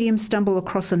the medium stumble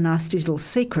across a nasty little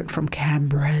secret from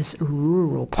Canberra's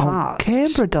rural past?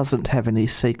 Canberra doesn't have any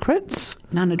secrets.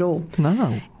 None at all.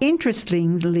 No.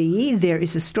 Interestingly, there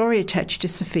is a story attached to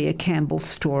Sophia Campbell's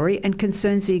story and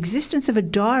concerns the existence of a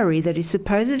diary that is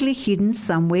supposedly hidden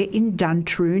somewhere in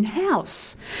Duntroon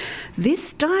House.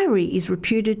 This diary is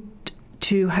reputed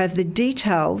to have the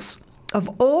details of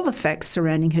all the facts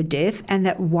surrounding her death, and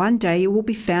that one day it will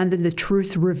be found and the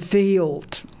truth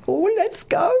revealed. Oh, let's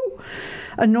go.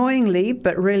 Annoyingly,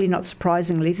 but really not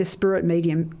surprisingly, the spirit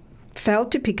medium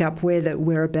failed to pick up where the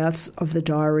whereabouts of the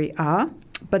diary are,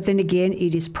 but then again,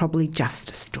 it is probably just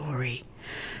a story.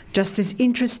 Just as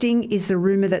interesting is the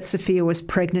rumour that Sophia was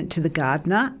pregnant to the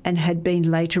gardener and had been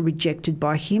later rejected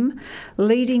by him,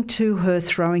 leading to her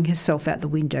throwing herself out the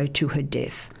window to her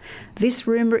death. This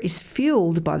rumour is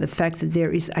fuelled by the fact that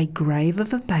there is a grave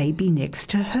of a baby next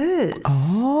to hers.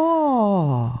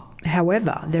 Oh.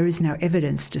 However, there is no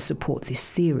evidence to support this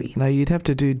theory. No, you'd have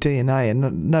to do DNA,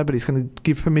 and nobody's going to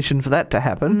give permission for that to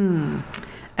happen.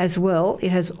 As well,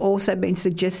 it has also been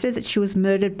suggested that she was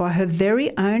murdered by her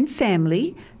very own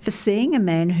family for seeing a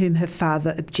man whom her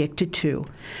father objected to.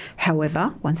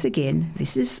 However, once again,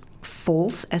 this is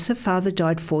false, as her father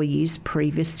died 4 years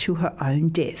previous to her own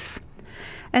death.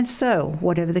 And so,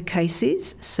 whatever the case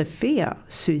is, Sophia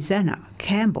Susanna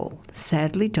Campbell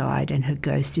sadly died, and her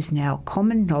ghost is now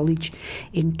common knowledge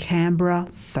in Canberra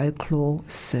folklore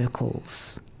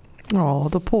circles. Oh,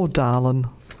 the poor darling.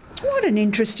 What an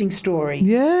interesting story.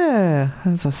 Yeah,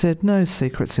 as I said, no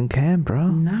secrets in Canberra.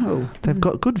 No. They've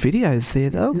got good videos there,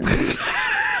 though.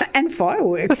 And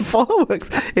fireworks.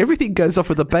 Fireworks. Everything goes off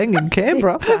with a bang in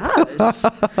Canberra. It does.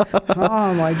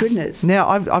 Oh, my goodness. Now,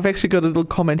 I've actually got a little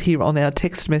comment here on our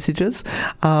text messages.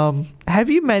 Have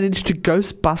you managed to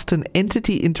ghost bust an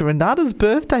entity into Renata's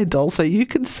birthday doll so you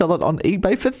can sell it on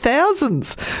eBay for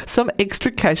thousands? Some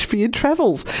extra cash for your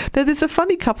travels. Now, there's a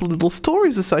funny couple of little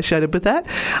stories associated with that.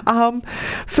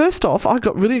 First off, I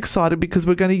got really excited because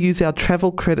we're going to use our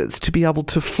travel credits to be able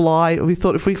to fly. We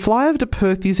thought if we fly over to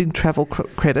Perth using travel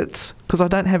credits, because I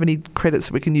don't have any credits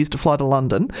that we can use to fly to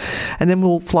London, and then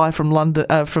we'll fly from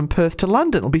Perth to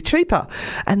London. It'll be cheaper.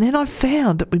 And then I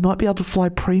found that we might be able to fly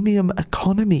premium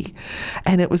economy,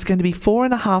 and it was going to be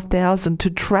 $4,500 to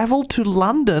travel to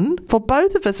London for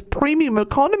both of us, premium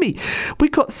economy. We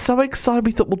got so excited.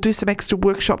 We thought we'll do some extra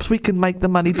workshops. We can make the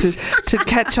money to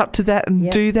catch up to that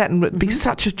and do that, and it'd be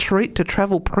such a treat to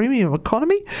travel premium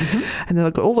economy. And then I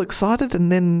got all excited,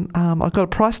 and then I got a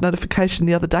price notification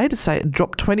the other day to say it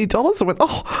dropped $20. I went,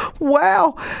 oh,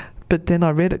 wow. But then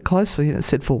I read it closely and it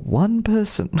said for one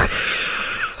person.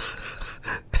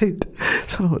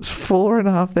 So it's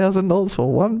 $4,500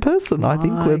 for one person. I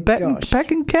think we're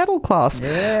back in cattle class.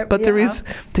 Yep, but there is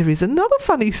another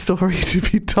funny story to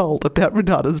be told about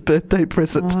Renata's birthday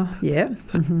present.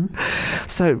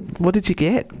 So what did you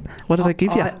get? What did I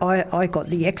give you? I got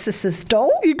the Exorcist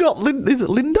doll. You got, is it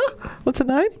Linda? What's her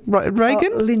name?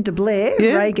 Reagan? Linda Blair.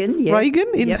 Yeah. Reagan. Yeah. Reagan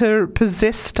in her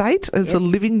possessed state as a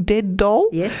living dead doll.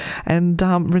 Yes. And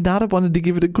Renata wanted to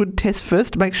give it a good test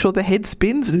first to make sure the head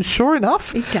spins, and sure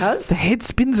enough, it does. The head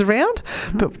spins around.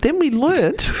 But then we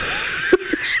learnt...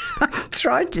 I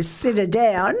tried to sit her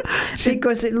down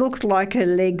because it looked like her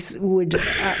legs would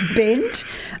bend,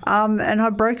 and I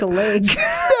broke a leg.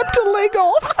 Snapped a leg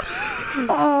off.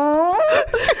 Oh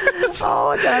no,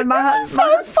 That's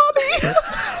so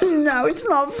funny. No, it's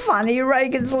not funny.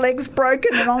 Reagan's leg's broken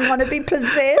and I'm going to be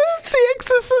possessed. The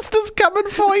Exorcist is coming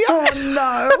for you.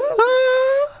 Oh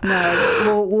no.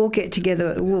 No, we'll get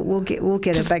together. We'll get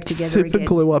her back together again. Super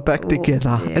glue her back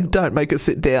together, and don't make her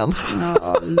sit down.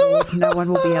 Oh Lord, no one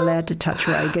will be allowed to touch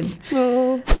Reagan.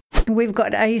 Oh. We've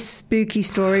got a spooky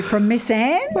story from Miss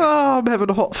Anne. Oh, I'm having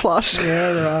a hot flush.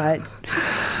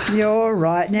 You're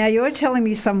right. Now, you're telling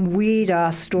me some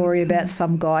weird-ass story about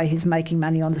some guy who's making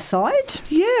money on the side?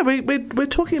 Yeah, we're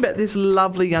talking about this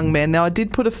lovely young man. Now, I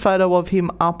did put a photo of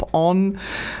him up on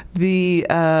the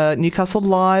Newcastle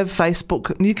Live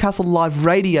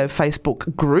Radio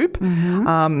Facebook group.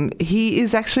 He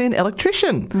is actually an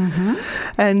electrician.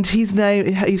 And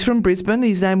he's from Brisbane.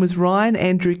 His name was Ryan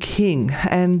Andrew King.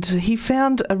 And he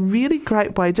found a really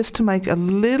great way just to make a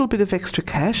little bit of extra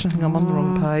cash. I think I'm on the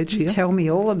wrong page here. Tell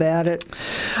me all about it.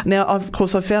 Now, of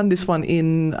course, I found this one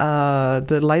in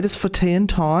the latest Fortean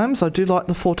Times. I do like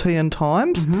the Fortean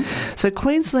Times. So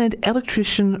Queensland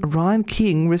electrician Ryan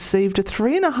King received a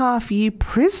 3.5-year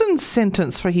prison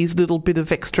sentence for his little bit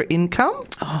of extra income.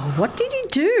 Oh, what did he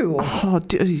do? Oh,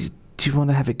 do you want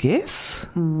to have a guess?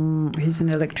 He's an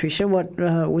electrician. What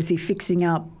was he fixing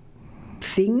up?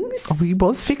 Things? Oh, he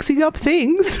was fixing up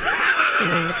things.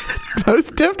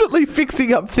 Most definitely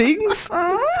fixing up things.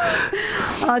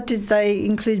 Did they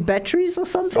include batteries or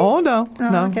something? Oh, no.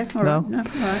 Okay. All right.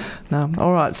 No.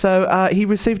 All right. So he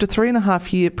received a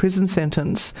 3.5-year prison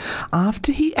sentence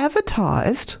after he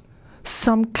advertised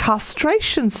some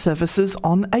castration services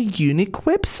on a unique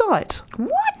website.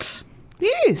 What?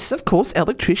 Yes, of course.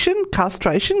 Electrician,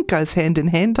 castration goes hand in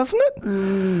hand, doesn't it?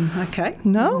 Okay.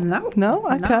 No. Okay.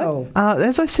 No.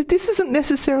 As I said, this isn't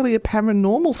necessarily a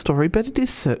paranormal story, but it is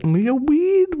certainly a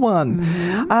weird one.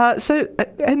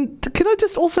 And can I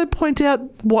just also point out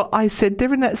what I said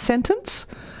there in that sentence?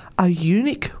 A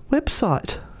unique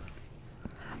website.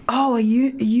 Oh, a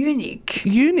unique.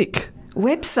 Unique.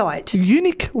 Website.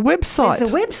 Eunuch website.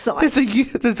 There's a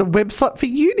website. There's a website for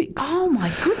eunuchs. Oh,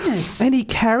 my goodness. And he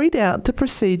carried out the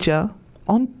procedure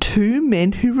on 2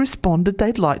 men who responded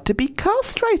they'd like to be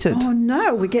castrated. Oh,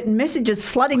 no. We're getting messages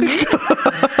flooding in.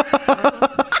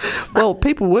 Well,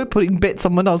 people were putting bets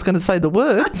on when I was going to say the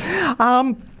word.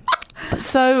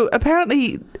 So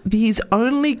apparently his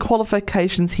only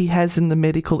qualifications he has in the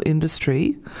medical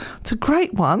industry, it's a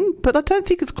great one, but I don't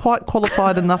think it's quite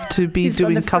qualified enough to be He's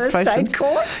doing done the first castration. aid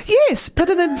course? Yes, but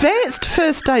an advanced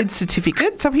first aid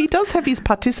certificate. So he does have his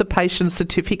participation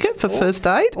certificate for first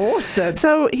aid. Awesome.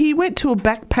 So he went to a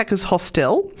backpackers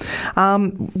hostel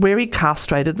where he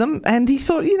castrated them, and he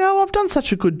thought, I've done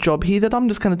such a good job here that I'm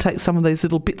just going to take some of these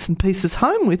little bits and pieces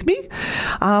home with me.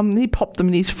 He popped them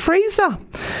in his freezer.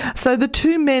 So the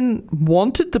 2 men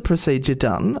wanted the procedure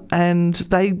done, and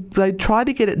they tried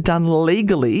to get it done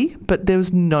legally, but there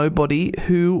was nobody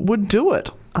who would do it.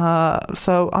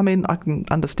 So, I can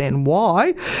understand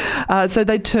why. So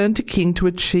they turned to King to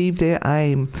achieve their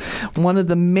aim. One of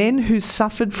the men who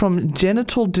suffered from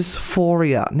genital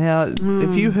dysphoria. Now,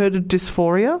 have you heard of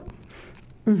dysphoria?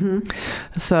 Mm-hmm.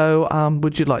 So,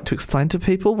 would you like to explain to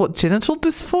people what genital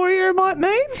dysphoria might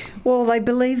mean? Well, they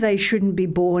believe they shouldn't be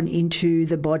born into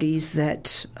the bodies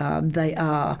that they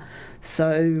are.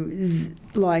 So,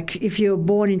 like, if you're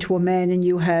born into a man and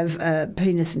you have a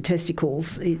penis and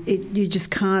testicles, you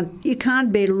just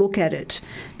can't bear to look at it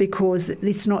because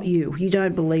it's not you. You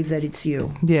don't believe that it's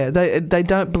you. Yeah, they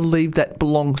don't believe that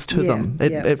belongs to them.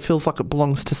 It feels like it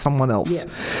belongs to someone else.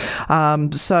 Yeah.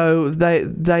 So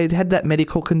they had that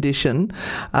medical condition.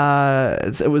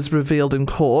 It was revealed in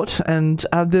court, and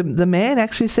the man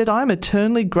actually said, "I'm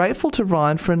eternally grateful to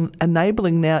Ryan for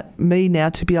enabling me now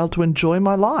to be able to enjoy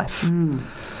my life."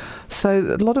 So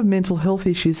a lot of mental health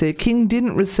issues there. King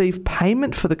didn't receive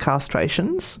payment for the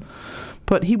castrations,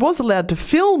 but he was allowed to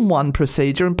film one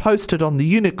procedure and post it on the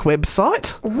eunuch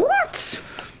website. What?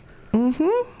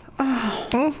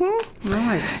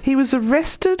 Right. He was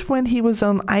arrested when he was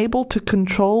unable to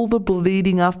control the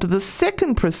bleeding after the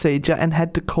second procedure and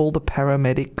had to call the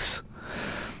paramedics.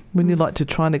 Wouldn't you like to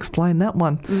try and explain that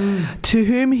one? To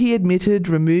whom he admitted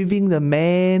removing the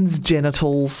man's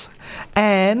genitals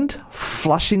and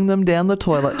flushing them down the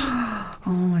toilet.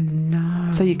 Oh, no.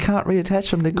 So you can't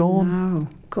reattach them, they're gone. No.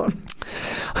 God.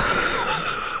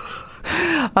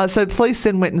 So police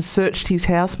then went and searched his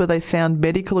house where they found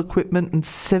medical equipment and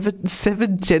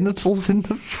severed genitals in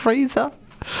the freezer.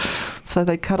 So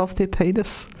they cut off their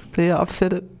penis. There, I've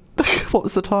said it. What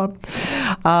was the time?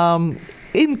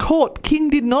 In court, King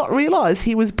did not realise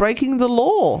he was breaking the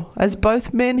law, as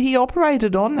both men he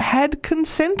operated on had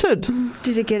consented.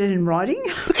 Did he get it in writing?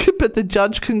 But the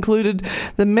judge concluded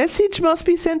the message must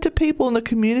be sent to people in the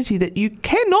community that you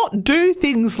cannot do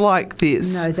things like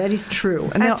this. No, that is true.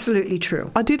 Now, absolutely true.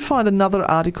 I did find another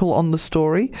article on the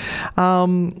story,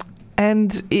 and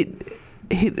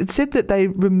it said that they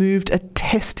removed a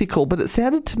testicle, but it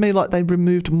sounded to me like they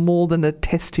removed more than a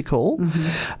testicle.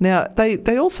 Mm-hmm. Now,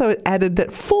 they also added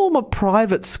that former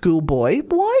private schoolboy.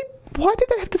 Why did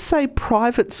they have to say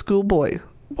private schoolboy?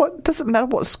 What doesn't matter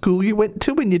what school you went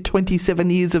to when you're 27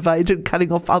 years of age and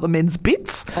cutting off other men's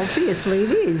bits? Obviously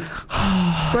it is.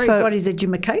 It's where he got his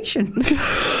education.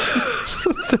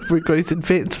 So he got his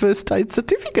advanced first aid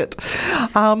certificate.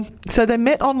 So they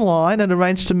met online and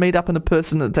arranged to meet up in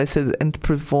person, that they said, and to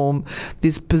perform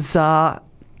this bizarre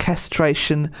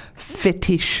castration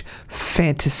fetish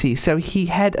fantasy. So he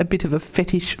had a bit of a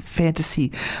fetish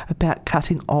fantasy about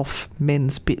cutting off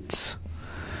men's bits.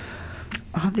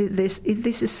 Oh, this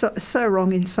is so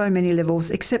wrong in so many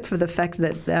levels, except for the fact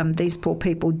that these poor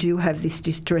people do have this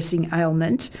distressing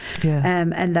ailment,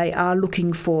 and they are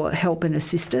looking for help and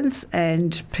assistance,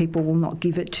 and people will not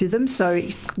give it to them. So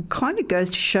it kind of goes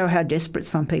to show how desperate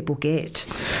some people get.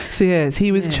 So yes,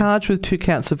 he was charged with 2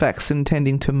 counts of acts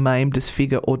intending to maim,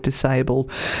 disfigure or disable.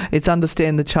 It's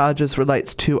understand the charges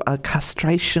relates to a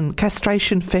castration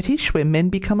fetish where men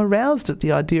become aroused at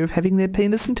the idea of having their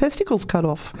penis and testicles cut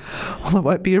off. Well, I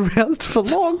won't be aroused for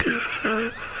long.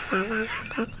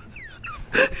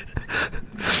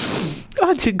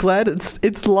 Aren't you glad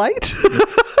it's late?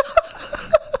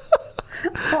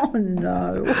 Oh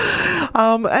no!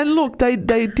 And look, they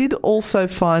did also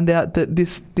find out that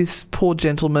this poor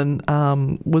gentleman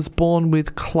was born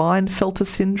with Klinefelter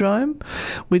syndrome,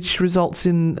 which results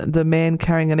in the man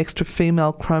carrying an extra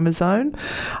female chromosome.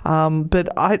 But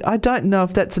I don't know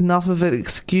if that's enough of an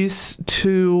excuse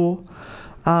to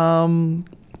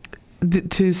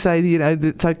say, you know,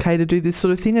 that it's okay to do this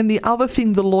sort of thing. And the other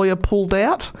thing the lawyer pulled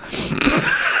out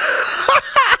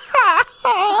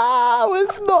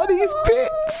was not his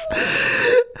bits.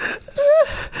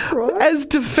 Right. guy's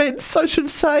defence, I should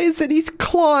say, is that his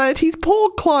poor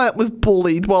client, was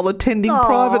bullied while attending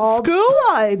private school.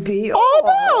 Baby. Oh,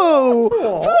 no.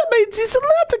 So that means he's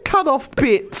allowed to cut off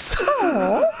bits.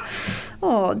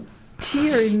 Oh,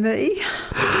 dearie me.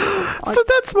 So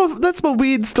that's my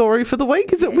weird story for the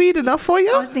week. Is it weird enough for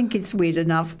you? I think it's weird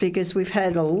enough because we've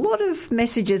had a lot of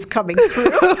messages coming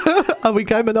through. Are we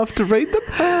game enough to read them?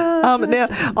 Now,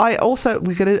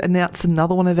 we're going to announce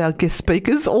another one of our guest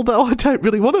speakers, although I don't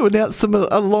really want to announce them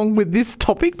along with this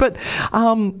topic, but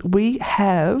we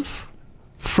have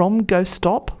from Ghost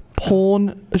Stop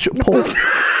Porn.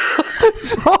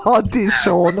 Oh, dear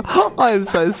Sean. I am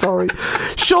so sorry.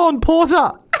 Sean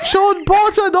Porter,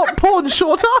 not Porn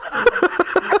Shorter.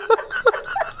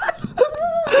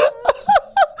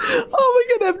 Oh,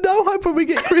 we're going to have no hope when we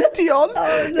get Christy on.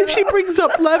 Oh, no. If she brings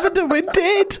up lavender, we're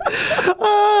dead.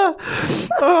 All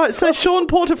right, so Sean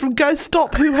Porter from Ghost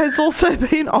Stop, who has also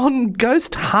been on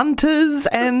Ghost Hunters,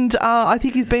 and I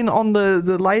think he's been on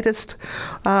the latest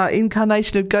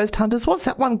incarnation of Ghost Hunters. What's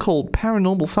that one called?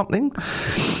 Paranormal something?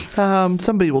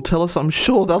 Somebody will tell us, I'm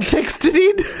sure. They'll text it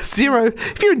in.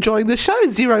 If you're enjoying the show,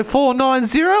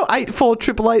 0490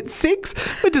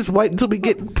 848886. We're just waiting until we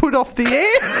get put off the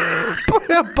air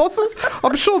by our bosses.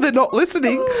 I'm sure they're not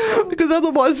listening because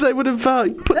otherwise they would have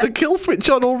put the kill switch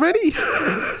on already.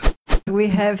 We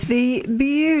have the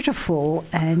beautiful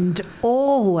and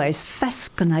always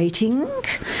fascinating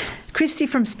Christy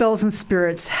from Spells and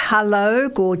Spirits. Hello,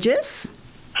 gorgeous.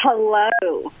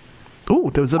 Hello. Oh,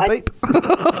 there was a beep.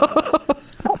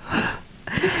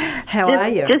 How are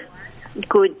you? Just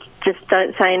good. Just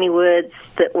don't say any words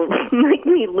that will make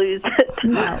me lose it.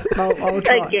 No, I'll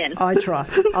try. Again.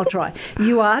 I'll try.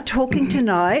 You are talking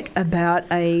tonight about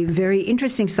a very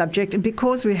interesting subject, and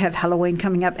because we have Halloween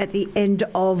coming up at the end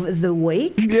of the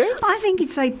week, yes, I think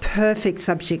it's a perfect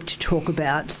subject to talk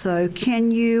about. So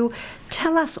can you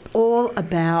tell us all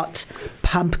about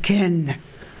pumpkin?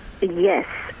 Yes,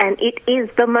 and it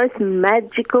is the most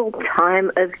magical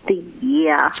time of the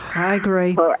year. I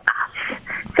agree. For us.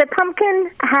 So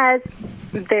pumpkin has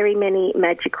very many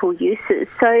magical uses.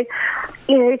 So,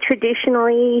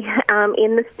 traditionally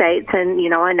in the States,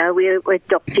 and, I know we're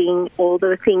adopting all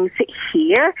the things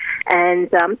here, and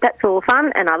that's all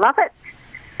fun, and I love it.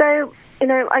 So,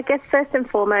 I guess first and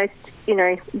foremost,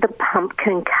 the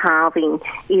pumpkin carving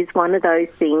is one of those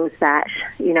things that,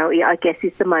 I guess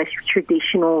is the most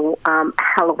traditional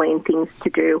Halloween things to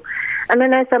do. And I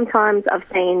know sometimes I've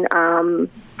seen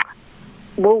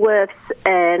Woolworths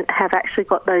and have actually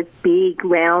got those big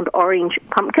round orange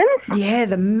pumpkins. Yeah,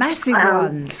 the massive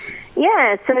ones.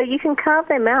 Yeah, so you can carve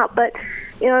them out, but,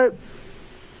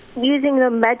 using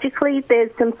them magically,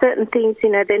 there's some certain things,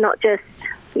 they're not just,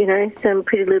 some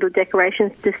pretty little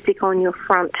decorations to stick on your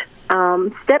front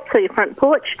steps or your front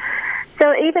porch.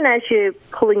 So even as you're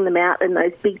pulling them out and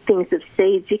those big things of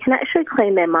seeds, you can actually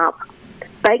clean them up,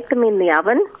 bake them in the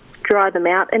oven, dry them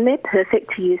out, and they're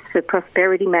perfect to use for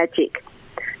prosperity magic.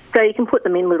 So you can put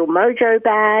them in little mojo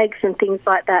bags and things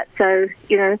like that. So,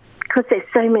 because there's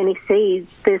so many seeds,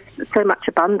 there's so much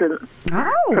abundance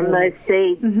from those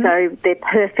seeds. Mm-hmm. So they're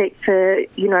perfect for,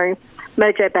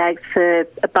 mojo bags for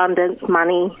abundance,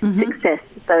 money, success,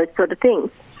 those sort of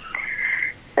things.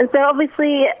 And so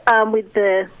obviously with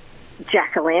the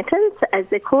jack-o'-lanterns, as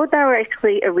they're called, they were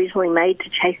actually originally made to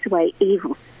chase away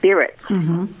evil spirits.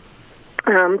 Mm-hmm.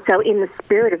 So in the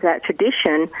spirit of that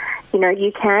tradition,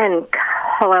 you can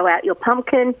hollow out your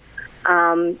pumpkin.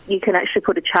 You can actually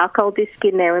put a charcoal disc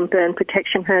in there and burn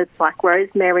protection herbs like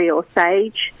rosemary or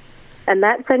sage. And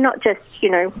that's so not just,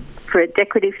 for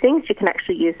decorative things, you can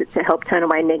actually use it to help turn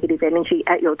away negative energy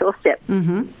at your doorstep.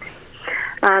 Mm-hmm.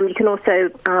 You can also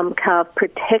carve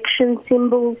protection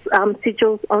symbols,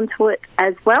 sigils onto it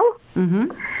as well.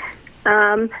 Mm-hmm.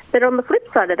 But on the flip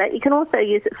side of that, you can also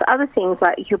use it for other things,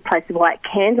 like you could place a white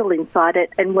candle inside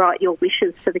it and write your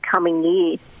wishes for the coming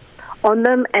year on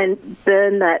them and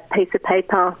burn that piece of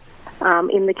paper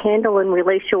in the candle and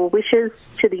release your wishes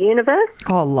to the universe.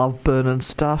 Oh, I love burning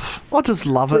stuff. I just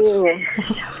love it.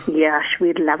 Yeah,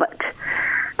 we love it.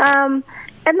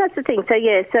 And that's the thing. So,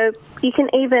 so you can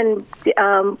even,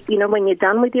 when you're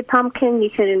done with your pumpkin, you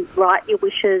can write your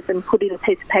wishes and put it in a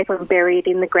piece of paper and bury it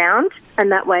in the ground.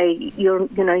 And that way,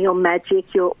 your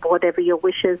magic, your whatever your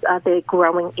wishes are there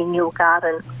growing in your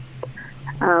garden,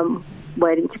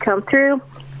 waiting to come through.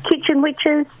 Kitchen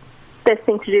witches, best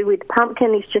thing to do with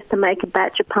pumpkin is just to make a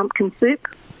batch of pumpkin soup.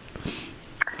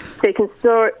 So you can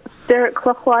stir it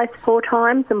clockwise 4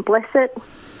 times and bless it.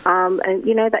 And,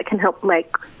 that can help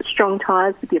make strong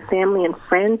ties with your family and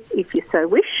friends if you so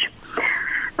wish.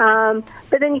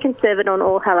 But then you can serve it on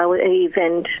All Hallows Eve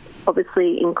and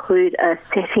obviously include a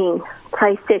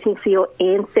place setting for your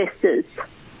ancestors.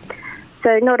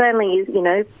 So not only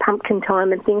is, pumpkin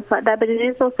time and things like that, but it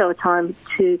is also a time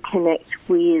to connect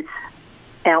with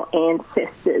our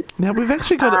ancestors. Now, we've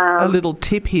actually got a little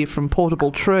tip here from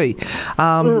Portable Tree.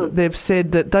 They've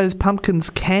said that those pumpkins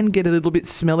can get a little bit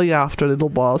smelly after a little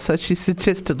while, so she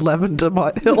suggested lavender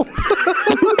might help.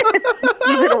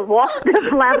 You little waft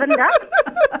of lavender.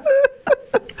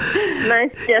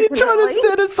 Most definitely. You're trying to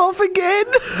set us off again.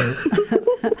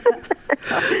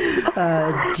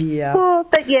 Oh, dear. Oh,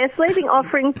 but yes, leaving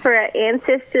offerings for our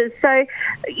ancestors. So,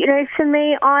 for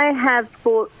me, I have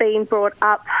been brought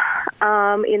up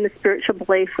in the spiritual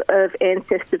belief of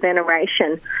ancestor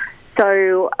veneration.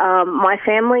 So my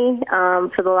family,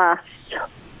 for the last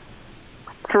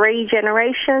 3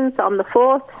 generations, I'm the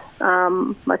 4th.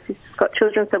 My sister's got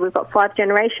children, so we've got 5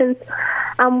 generations.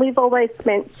 We've always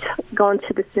gone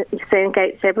to the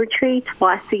Sandgate Cemetery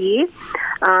twice a year.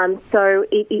 So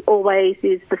it always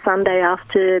is the Sunday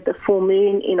after the full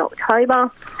moon in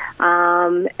October,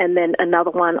 and then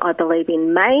another one, I believe,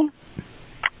 in May.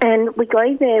 And we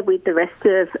go there with the rest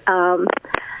of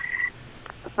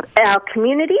our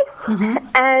community,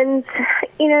 and,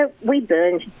 we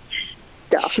burn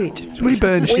stuff. Shit. We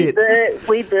burn shit.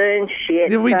 We burn shit.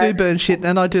 Yeah, we do burn shit,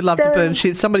 and I do love to burn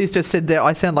shit. Somebody's just said there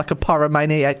I sound like a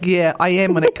pyromaniac. Yeah, I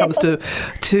am when it comes to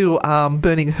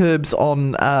burning herbs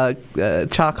on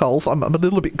charcoals. I'm a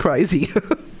little bit crazy.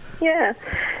 Yeah.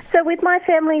 So with my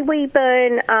family, we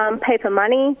burn paper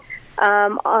money.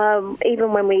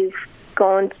 Even when we've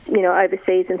gone,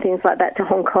 overseas and things like that, to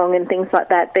Hong Kong and things like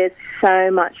that, there's so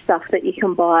much stuff that you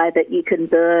can buy that you can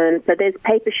burn. So there's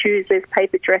paper shoes, there's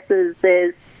paper dresses,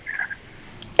 there's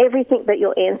everything that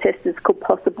your ancestors could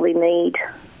possibly need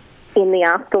in the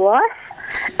afterlife,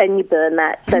 and you burn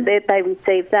that. So they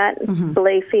receive that.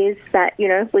 Belief is that,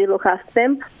 we look after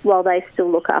them while they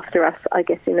still look after us, I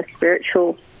guess, in a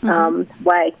spiritual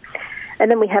way. And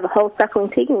then we have a whole suckling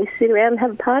pig and we sit around and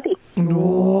have a party.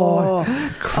 Oh,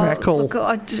 crackle. Look,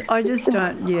 I just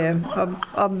don't,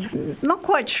 I'm not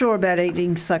quite sure about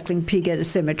eating suckling pig at a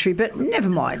cemetery, but never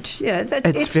mind.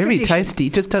 It's very tradition.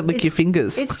 tasty. Just don't lick your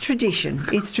fingers. It's tradition.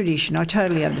 It's tradition. I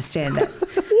totally understand that.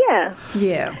 Yeah.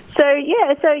 Yeah. So,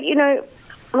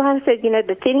 like I said,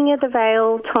 the thinning of the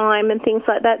veil time and things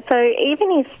like that. So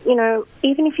even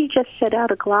if you just set out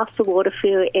a glass of water for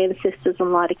your ancestors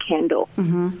and light a candle.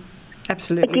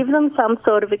 Absolutely. Give them some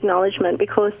sort of acknowledgement,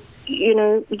 because,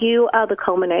 you are the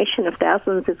culmination of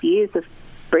thousands of years of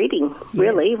breeding,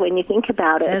 really, when you think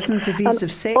about it. Thousands of years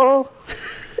of sex.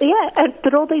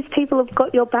 But all these people have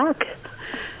got your back.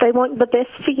 They want the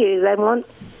best for you. They want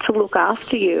to look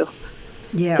after you.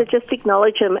 Yeah. So just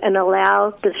acknowledge them and allow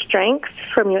the strength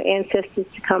from your ancestors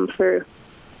to come through.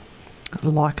 I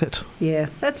like it. Yeah,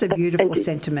 that's a beautiful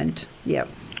sentiment. Yeah.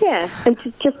 Yeah, and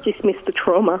to just dismiss the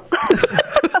trauma.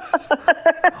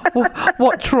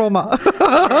 What trauma?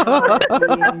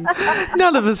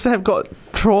 None of us have got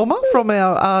trauma from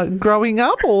our growing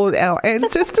up or our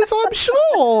ancestors, I'm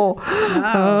sure.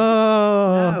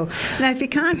 No. Now, if you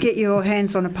can't get your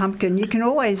hands on a pumpkin, you can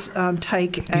always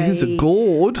take Use a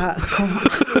gourd.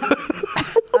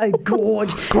 A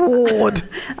gourd. Gourd.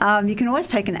 You can always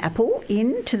take an apple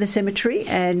into the cemetery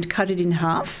and cut it in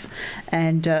half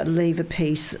and leave a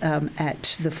piece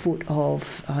at the foot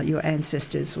of your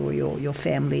ancestors or your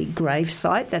family grave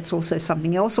site. That's also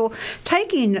something else. Or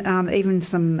take in even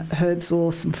some herbs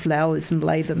or some flowers and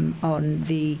lay them on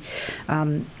the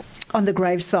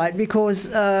gravesite, because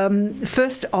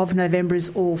 1st of November is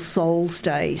All Souls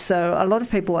Day. So a lot of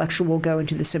people actually will go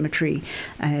into the cemetery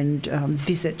and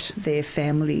visit their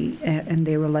family and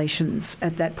their relations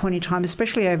at that point in time,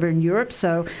 especially over in Europe.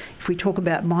 So if we talk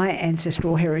about my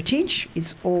ancestral heritage,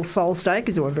 it's All Souls Day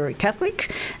because they were very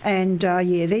Catholic. And, they're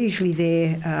usually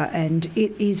there, and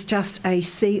it is just a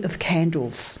sea of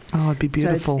candles. Oh, it'd be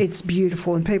beautiful. So it's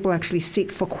beautiful, and people actually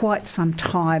sit for quite some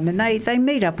time, and they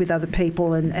meet up with other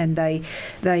people and they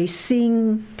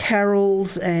sing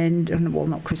carols and well,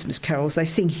 not Christmas carols. They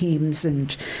sing hymns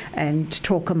and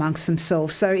talk amongst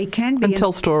themselves. So it can be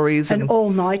tell stories, an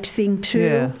all-night thing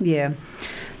too. Yeah.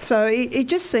 So it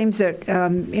just seems that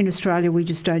in Australia we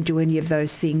just don't do any of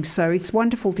those things. So it's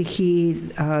wonderful to hear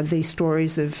these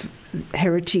stories of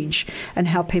heritage and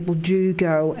how people do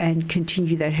go and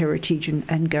continue that heritage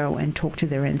and go and talk to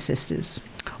their ancestors.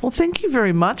 Well, thank you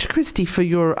very much, Christy, for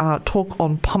your talk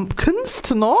on pumpkins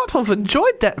tonight. I've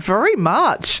enjoyed that very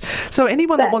much. So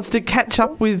anyone that wants to catch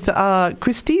up with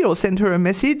Christy or send her a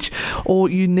message, or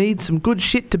you need some good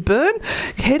shit to burn,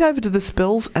 head over to the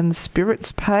Spells and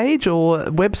Spirits page or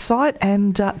website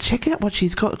and check out what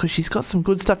she's got, because she's got some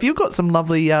good stuff. You've got some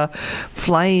lovely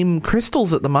flame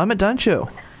crystals at the moment, don't you?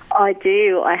 I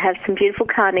do. I have some beautiful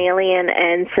carnelian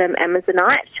and some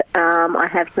amazonite. I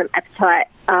have some apatite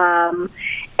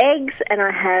eggs, and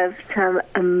I have some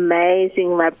amazing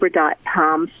labradorite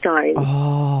palm stones.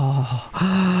 Oh,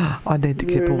 I need to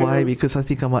keep away because I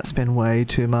think I might spend way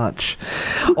too much.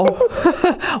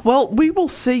 Oh, well, we will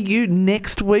see you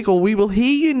next week, or we will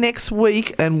hear you next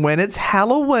week, and when it's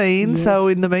Halloween. Yes. So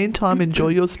in the meantime, enjoy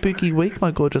your spooky week,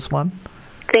 my gorgeous one.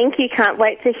 Thank you. Can't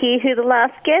wait to hear who the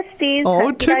last guest is.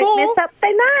 Oh, two more. Don't mess up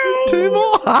their name. Two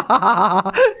more.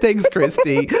 Thanks,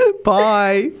 Christy.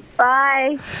 Bye.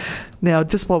 Bye. Now,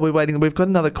 just while we're waiting, we've got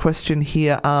another question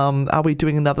here. Are we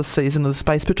doing another season of The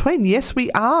Space Between? Yes,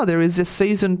 we are. There is a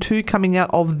season 2 coming out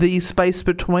of The Space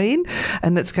Between,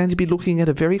 and it's going to be looking at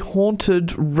a very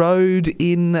haunted road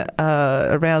in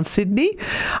around Sydney.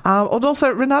 And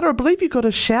also, Renata, I believe you got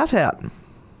a shout out.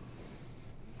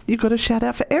 You've got a shout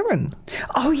out for Erin.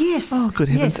 Oh, yes. Oh, good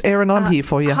heavens. Yes. Erin, I'm here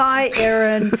for you. Hi,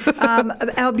 Erin.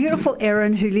 Our beautiful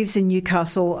Erin, who lives in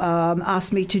Newcastle,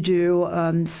 asked me to do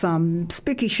some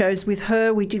spooky shows with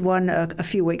her. We did one a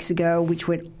few weeks ago, which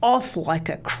went off like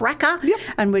a cracker. Yep.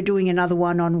 And we're doing another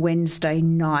one on Wednesday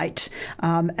night.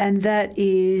 And that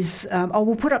is, I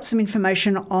will put up some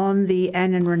information on the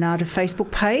Anne and Renata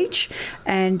Facebook page.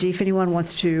 And if anyone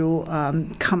wants to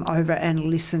come over and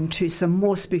listen to some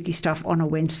more spooky stuff on a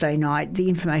Wednesday night, the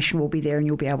information will be there and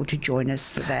you'll be able to join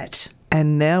us for that.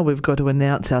 And now we've got to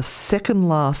announce our second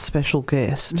last special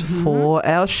guest for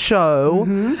our show.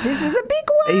 This is a big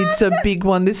one. It's a big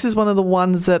one. This is one of the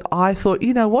ones that I thought,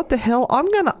 you know, what the hell? I'm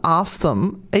going to ask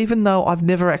them, even though I've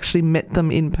never actually met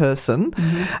them in person.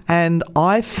 And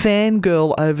I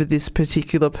fangirl over this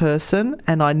particular person,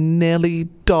 and I nearly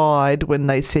died when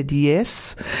they said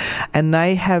yes. And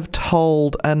they have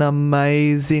told an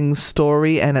amazing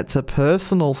story, and it's a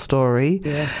personal story.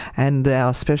 Yeah. And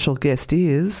our special guest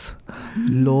is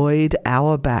Lloyd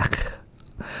Auerbach,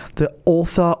 the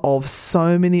author of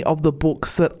so many of the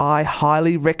books that I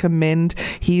highly recommend.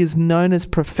 He is known as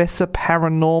Professor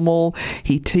Paranormal.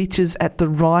 He teaches at the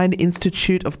Ryan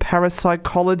Institute of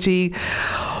Parapsychology.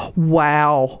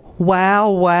 Wow.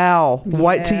 Wow, wow. Yeah.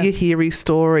 Wait till you hear his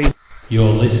story.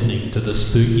 You're listening to the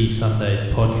Spooky Sundays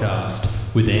podcast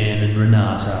with Anne and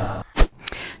Renata.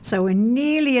 So we're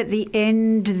nearly at the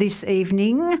end this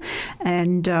evening,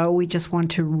 and we just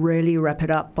want to really wrap it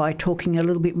up by talking a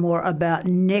little bit more about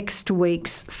next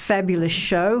week's fabulous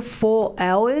show, 4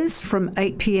 hours from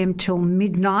 8 p.m. till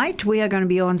midnight. We are going to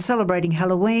be on celebrating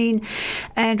Halloween,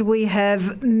 and we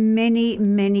have many,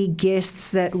 many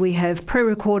guests that we have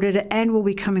pre-recorded and will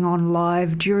be coming on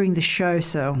live during the show.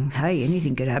 So, hey,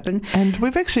 anything could happen. And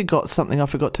we've actually got something I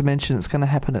forgot to mention. It's going to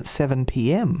happen at 7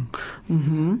 p.m.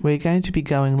 We're going to be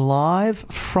going live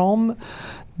from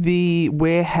the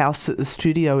warehouse that the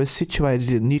studio is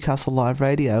situated in, Newcastle Live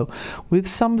Radio, with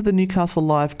some of the Newcastle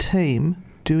Live team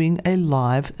doing a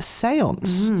live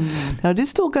seance. Now, it is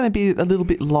still going to be a little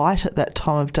bit light at that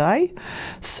time of day,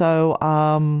 so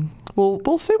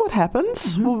we'll see what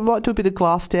happens. We might do a bit of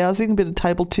glass dowsing, a bit of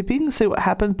table tipping, see what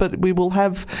happens, but we will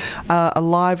have a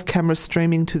live camera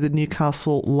streaming to the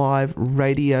Newcastle Live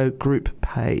Radio group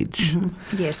page.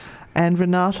 Yes. And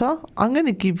Renata, I'm going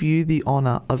to give you the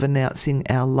honour of announcing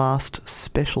our last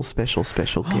special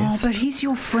guest. Oh, but he's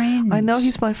your friend. I know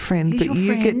he's my friend, but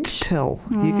you get to tell.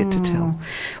 You get to tell.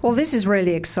 Well, this is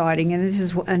really exciting, and this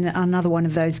is another one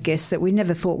of those guests that we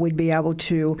never thought we'd be able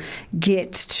to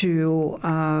get to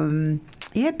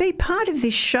be part of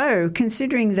this show,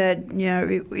 considering that, you know,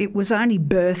 it was only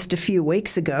birthed a few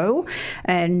weeks ago,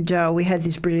 and we had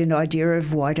this brilliant idea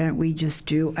of why don't we just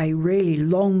do a really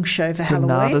long show for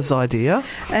Halloween. Renata's idea.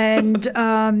 And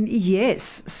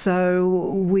yes,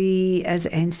 so we, as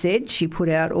Anne said, she put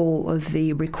out all of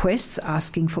the requests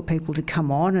asking for people to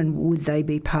come on and would they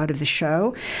be part of the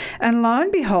show. And lo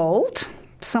and behold,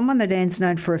 someone that Anne's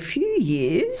known for a few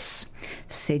years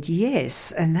said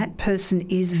yes, and that person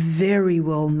is very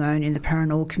well known in the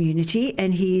paranormal community,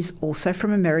 and he's also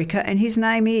from America, and his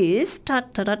name is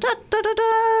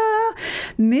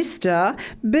Mr.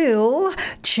 Bill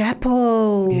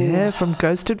Chappell. Yeah, from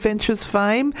Ghost Adventures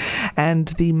fame, and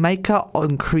the maker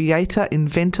and creator,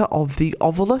 inventor of the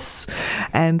Ovilus,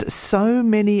 and so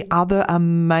many other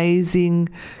amazing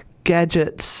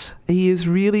gadgets. He is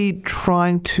really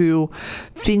trying to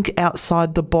think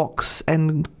outside the box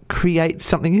and create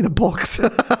something in a box,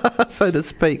 so to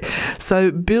speak.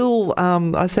 So Bill,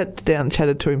 I sat down and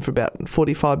chatted to him for about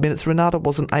 45 minutes. Renata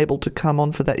wasn't able to come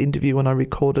on for that interview when I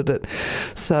recorded it.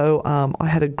 So I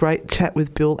had a great chat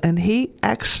with Bill, and he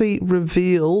actually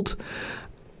revealed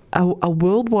a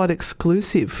worldwide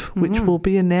exclusive, which will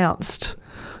be announced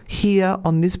here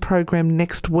on this program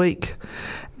next week.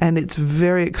 And it's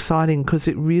very exciting because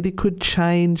it really could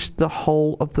change the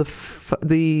whole of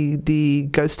the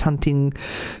ghost hunting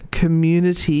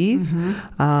community.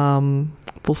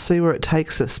 We'll see where it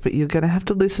takes us, but you're going to have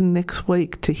to listen next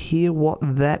week to hear what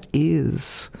that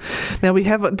is. Now, we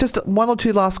have just one or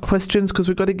two last questions because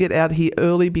we've got to get out here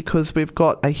early because we've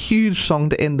got a huge song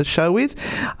to end the show with.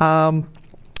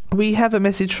 We have a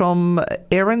message from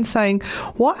Erin saying,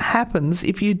 what happens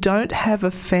if you don't have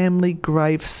a family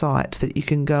grave site that you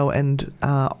can go and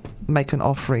make an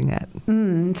offering at?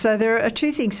 So there are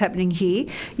two things happening here.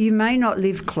 You may not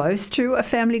live close to a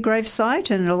family grave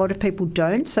site, and a lot of people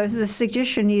don't. So the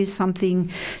suggestion is something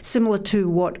similar to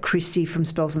what Christy from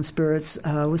Spells and Spirits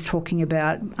was talking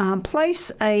about.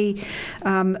 Place a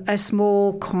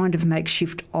small kind of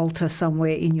makeshift altar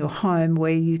somewhere in your home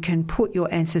where you can put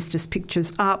your ancestors'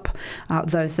 pictures up,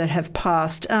 those that have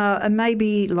passed, and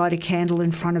maybe light a candle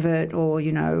in front of it, or,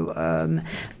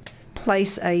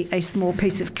 place a small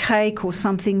piece of cake or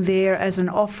something there as an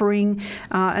offering,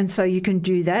 and so you can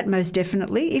do that most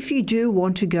definitely. If you do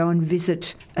want to go and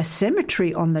visit a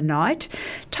cemetery on the night,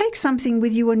 take something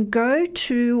with you and go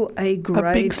to a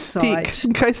grave big site. Stick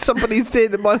in case somebody's there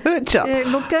that might hurt you.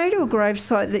 Look, go to a grave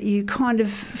site that you kind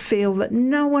of feel that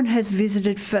no one has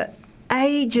visited for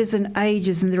ages and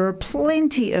ages, and there are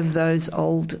plenty of those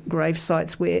old grave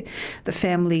sites where the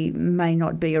family may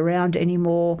not be around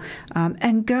anymore,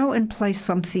 and go and place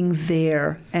something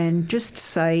there and just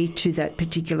say to that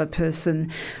particular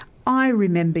person, I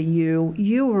remember you.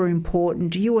 You were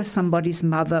important. You were somebody's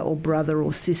mother or brother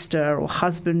or sister or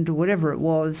husband or whatever it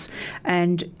was.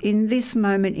 And in this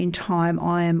moment in time,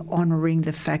 I am honouring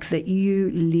the fact that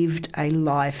you lived a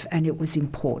life and it was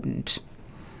important.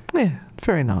 Yeah,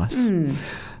 very nice.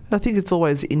 I think it's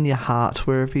always in your heart,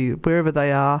 wherever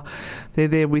they are, they're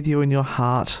there with you in your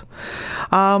heart.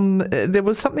 There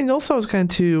was something else I was going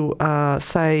to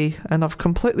say, and I've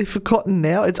completely forgotten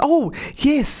now.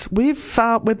 Yes, we're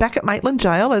back at Maitland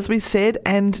Jail, as we said,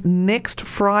 and next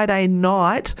Friday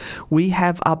night we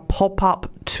have a pop-up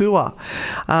tour.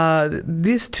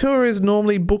 This tour is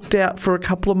normally booked out for a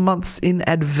couple of months in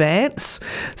advance.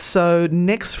 So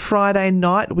next Friday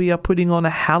night we are putting on a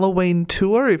Halloween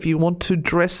tour. If you want to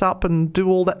dress up and do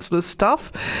all that sort of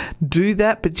stuff, do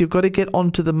that, but you've got to get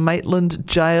onto the Maitland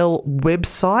Jail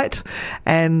website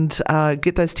and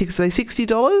get those tickets. Are they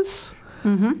 $60?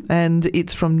 And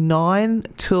it's from 9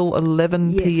 till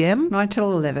 11 p.m. 9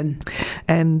 till 11.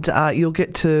 And you'll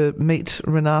get to meet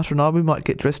Renata and I. We might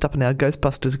get dressed up in our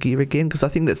Ghostbusters gear again because I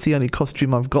think that's the only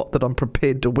costume I've got that I'm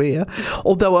prepared to wear.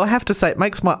 Although I have to say it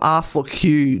makes my ass look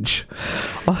huge.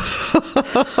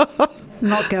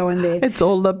 Not going there. It's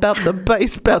all about the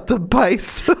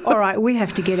bass, All right, we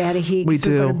have to get out of here because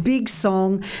we've got a big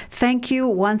song. Thank you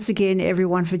once again,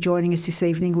 everyone, for joining us this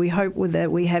evening. We hope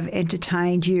that we have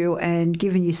entertained you and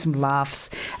given you some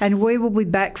laughs. And we will be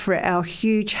back for our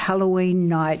huge Halloween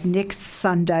night next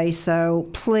Sunday. So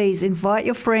please invite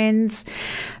your friends.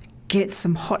 Get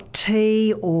some hot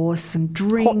tea or some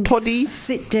drinks. Hot toddy.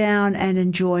 Sit down and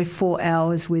enjoy 4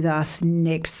 hours with us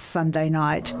next Sunday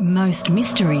night. Most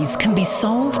mysteries can be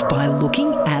solved by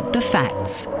looking at the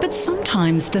facts. But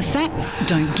sometimes the facts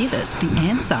don't give us the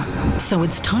answer. So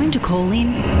it's time to call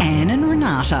in Anne and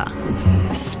Renata.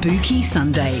 Spooky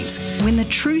Sundays, when the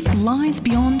truth lies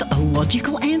beyond a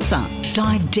logical answer.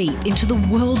 Dive deep into the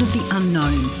world of the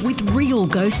unknown with real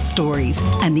ghost stories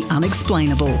and the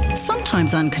unexplainable.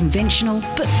 Sometimes unconventional,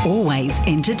 but always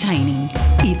entertaining.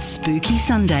 It's Spooky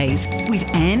Sundays with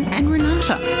Anne and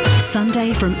Renata.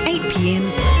 Sunday from 8 p.m,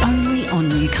 only on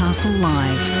Newcastle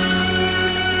Live.